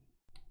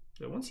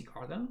 Do I want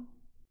Sicarda?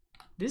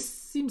 This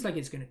seems like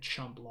it's gonna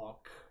chump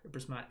block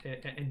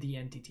the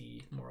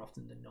entity more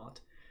often than not.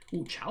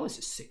 Ooh, Chalice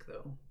is sick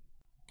though.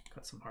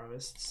 Got some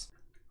harvests.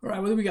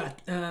 Alright, what do we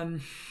got?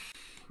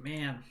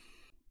 Man.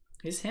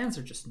 His hands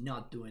are just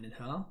not doing it,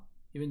 huh?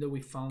 even though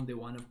we found the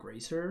one of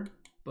Gracer,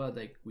 but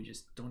like we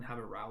just don't have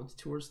a route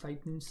towards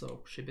Titan,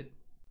 so ship it.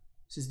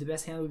 This is the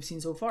best hand we've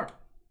seen so far.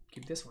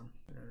 Keep this one.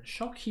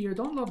 Shock here,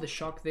 don't love the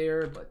shock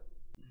there, but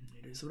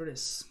it is what it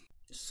is.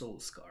 Soul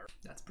Scar,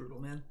 that's brutal,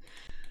 man.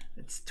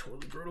 It's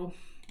totally brutal.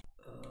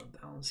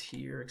 Bounce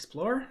here,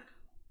 explore,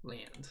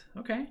 land.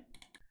 Okay.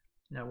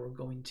 Now we're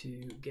going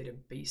to get a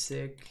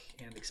basic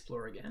and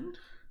explore again.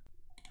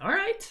 All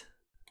right.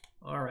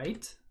 All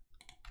right.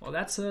 Well,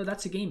 that's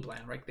a game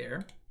plan right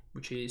there,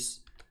 which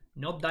is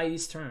not die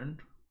this turn,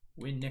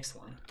 win next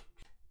one.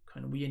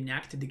 Kind of we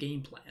enacted the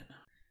game plan.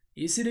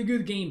 Is it a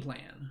good game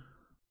plan?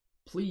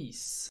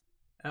 Please.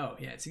 Oh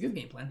yeah, it's a good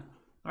game plan.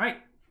 All right.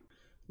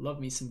 Love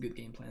me some good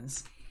game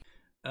plans.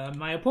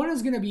 My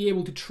opponent's gonna be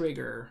able to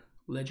trigger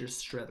Ledger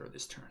Shredder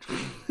this turn.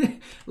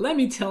 Let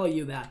me tell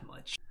you that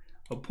much.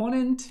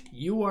 Opponent,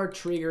 you are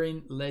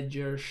triggering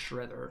Ledger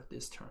Shredder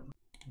this turn.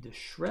 The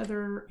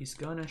Shredder is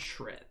gonna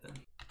shred.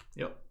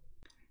 Yep.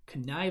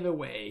 Connive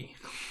away.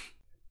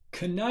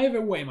 Connive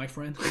away, my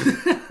friend.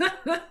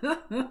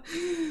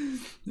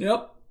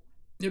 Yep.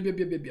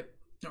 Yep.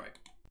 All right.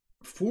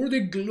 For the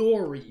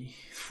glory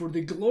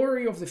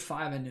of the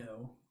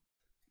 5-0,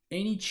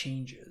 any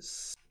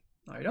changes?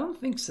 I don't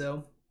think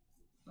so.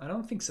 I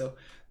don't think so.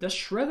 Does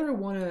Shredder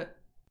wanna...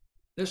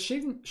 Does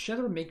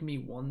Shredder make me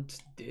want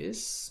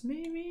this,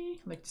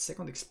 maybe? Like the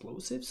second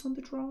explosives on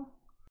the draw?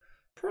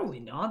 Probably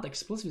not. Like,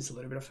 explosive is a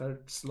little bit of a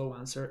slow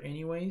answer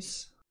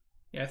anyways.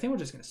 Yeah, I think we're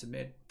just gonna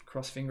submit.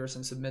 Cross fingers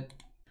and submit.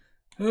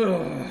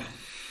 Ugh.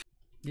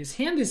 This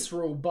hand is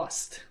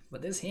robust,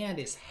 but this hand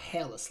is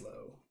hella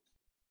slow.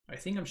 I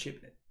think I'm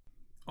shipping it.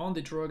 On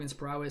the draw against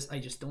Prowess, I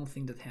just don't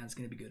think that hand's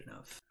gonna be good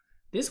enough.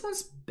 This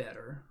one's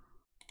better,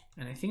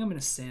 and I think I'm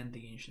gonna send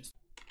the Ancients.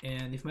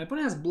 And if my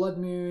opponent has Blood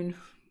Moon,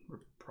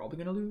 we're probably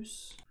gonna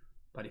lose.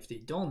 But if they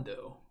don't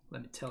though,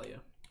 let me tell you.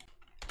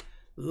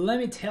 Let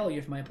me tell you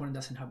if my opponent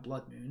doesn't have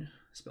Blood Moon.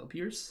 Spell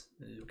Pierce,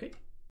 okay.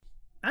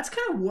 That's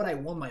kind of what I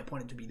want my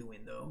opponent to be doing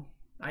though.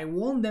 I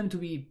want them to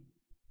be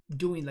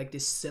doing like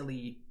this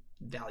silly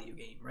value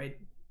game, right?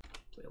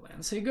 Play a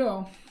land, say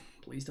go.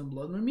 Please don't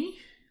Blood Moon me.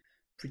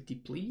 Pretty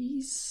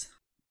please.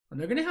 And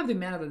they're gonna have the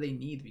mana that they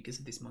need because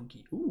of this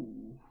monkey.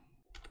 Ooh.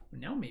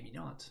 Now maybe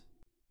not.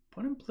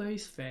 Opponent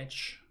plays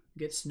fetch,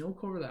 gets Snow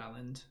Covered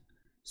Island,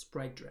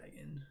 Sprite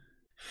Dragon.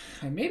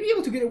 I may be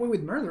able to get away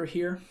with murder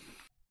here.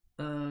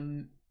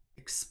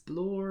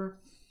 Explore.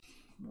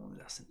 Well, that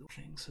doesn't do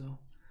anything, so.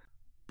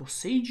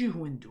 Boseiju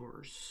Who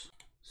Endures.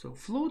 So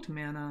float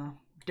mana.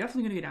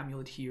 Definitely gonna get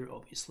Amulet here,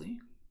 obviously.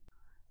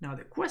 Now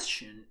the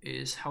question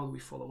is, how do we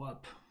follow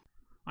up?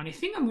 And I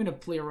think I'm gonna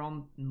play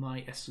around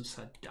my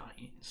Azusa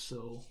dying.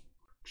 So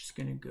just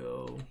gonna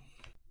go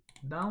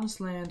bounce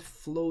land,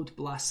 float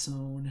Blast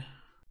Zone,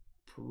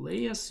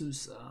 play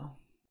Azusa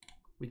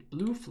with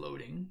blue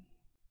floating,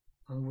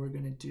 and we're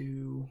gonna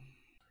do.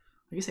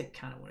 I guess I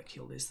kind of want to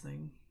kill this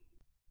thing,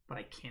 but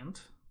I can't.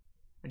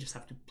 I just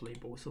have to play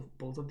both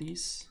of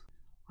these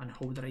and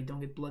hope that I don't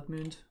get Blood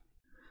Mooned.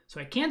 So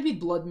I can't beat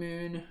Blood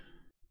Moon.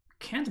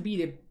 Can't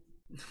beat a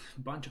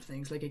bunch of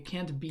things. Like I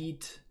can't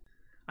beat.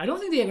 I don't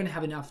think they're gonna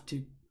have enough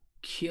to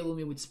kill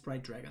me with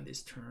Sprite Dragon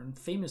this turn.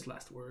 Famous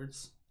last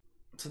words.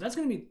 So that's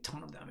gonna be a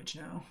ton of damage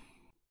now,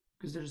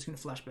 because they're just gonna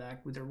flash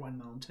back with their one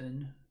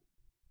mountain,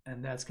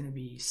 and that's gonna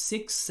be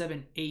 6,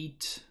 7,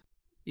 8.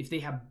 If they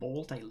have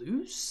Bolt, I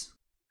lose.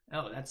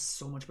 Oh, that's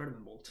so much better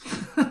than Bolt.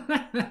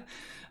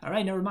 All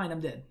right, never mind.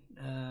 I'm dead.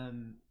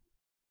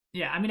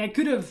 Yeah, I mean, I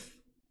could have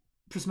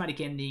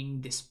Prismatic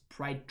Ending this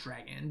Sprite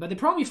Dragon, but the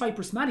problem if I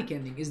Prismatic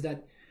Ending is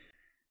that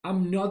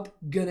I'm not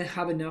gonna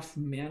have enough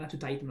mana to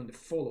Titan on the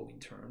following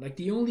turn. Like,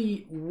 the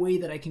only way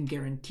that I can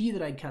guarantee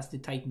that I cast the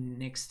Titan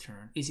next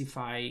turn is if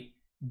I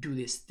do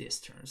this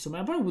turn. So my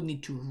opponent would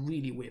need to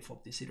really whiff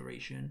up this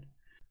iteration.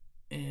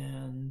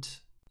 And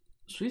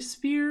Swift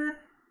Spear,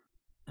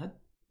 that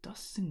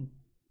doesn't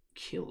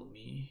kill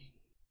me.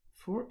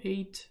 4,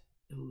 8,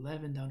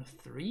 11 down to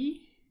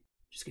 3.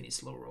 Just getting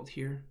slow rolled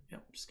here.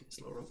 Yep, just getting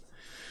slow rolled.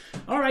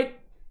 All right.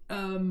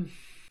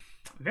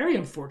 Very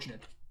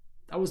unfortunate.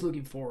 I was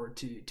looking forward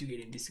to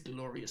getting this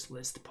glorious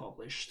list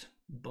published,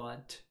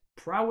 but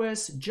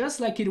Prowess, just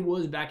like it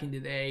was back in the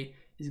day,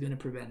 is going to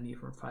prevent me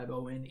from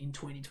 5-0 in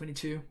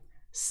 2022.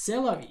 C'est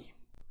la vie.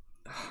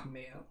 Oh,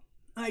 man.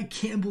 I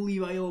can't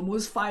believe I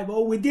almost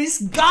 5-0 with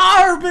this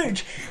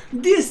garbage.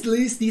 This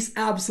list is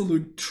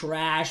absolute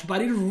trash,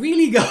 but it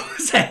really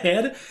goes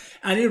ahead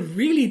and it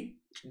really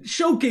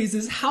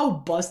showcases how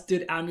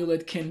busted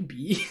Amulet can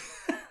be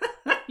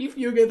if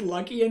you get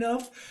lucky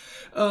enough.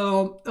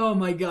 Oh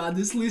my god,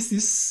 this list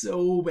is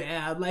so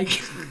bad. Like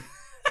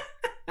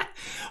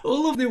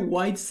all of the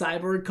white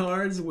cyber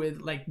cards with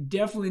like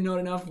definitely not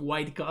enough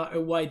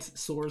white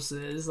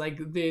sources.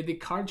 Like the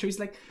card choice,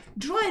 like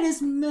Dryad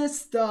is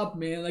messed up,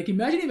 man. Like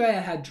imagine if I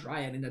had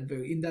Dryad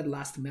in that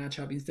last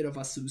matchup instead of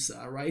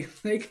Azusa, right?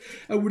 Like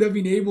I would have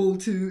been able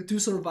to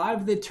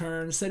survive the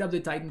turn, set up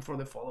the Titan for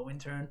the following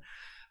turn.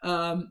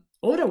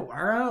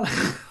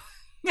 Odawara.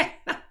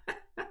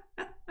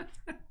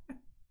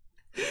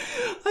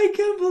 I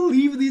can't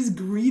believe these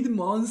greed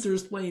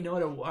monsters playing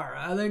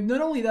Otawara. Like,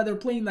 not only that, they're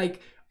playing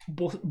like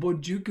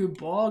Bojuku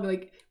Bog.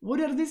 Like, what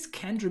are these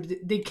cantrips?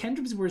 The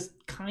cantrips were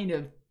kind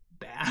of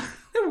bad.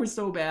 They were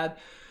so bad.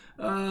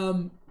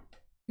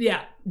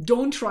 Yeah,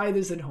 don't try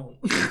this at home.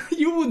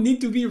 You would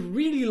need to be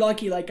really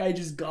lucky like I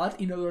just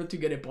got in order to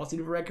get a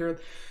positive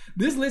record.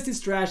 This list is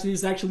trash. This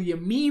is actually a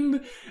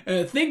meme.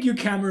 Thank you,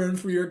 Cameron,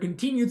 for your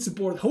continued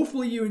support.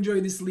 Hopefully you enjoy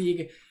this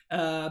league.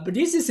 But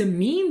this is a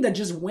meme that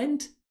just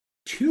went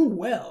too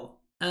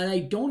well. And I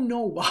don't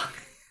know why.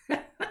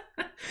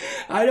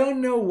 I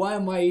don't know why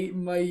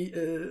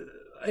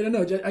I don't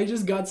know. I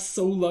just got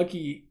so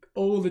lucky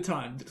all the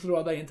time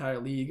throughout the entire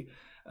league.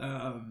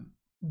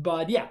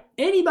 But yeah,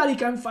 anybody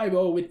can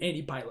 5-0 with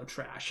any pile of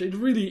trash. It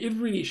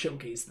really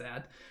showcased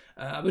that.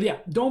 But yeah,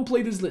 don't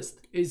play this list.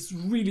 It's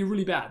really,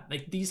 really bad.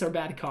 Like, these are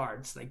bad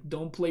cards. Like,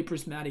 don't play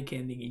Prismatic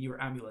Ending in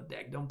your Amulet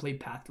deck. Don't play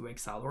Path to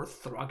Exile or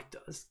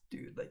Thrugdust,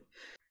 dude. Like,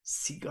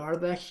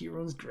 Sigarda,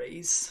 Hero's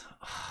Grace.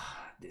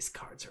 These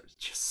cards are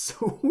just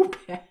so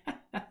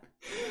bad.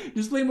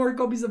 Just play more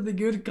copies of the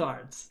good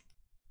cards.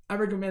 I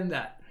recommend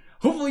that.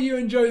 Hopefully you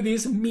enjoyed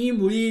this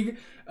meme league.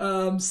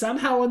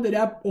 Somehow ended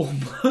up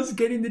almost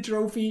getting the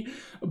trophy,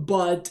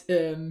 but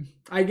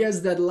I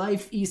guess that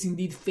life is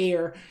indeed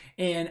fair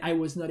and I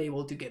was not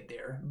able to get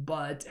there.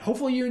 But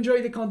hopefully you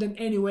enjoyed the content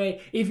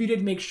anyway. If you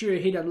did, make sure you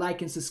hit that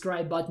like and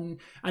subscribe button.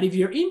 And if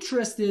you're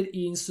interested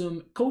in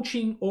some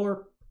coaching,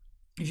 or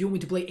if you want me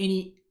to play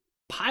any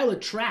pile of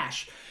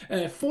trash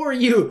for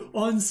you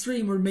on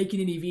stream or making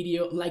any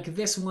video like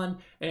this one,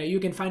 you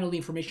can find all the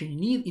information you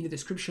need in the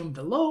description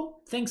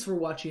below. Thanks for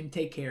watching.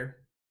 Take care.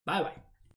 Bye bye.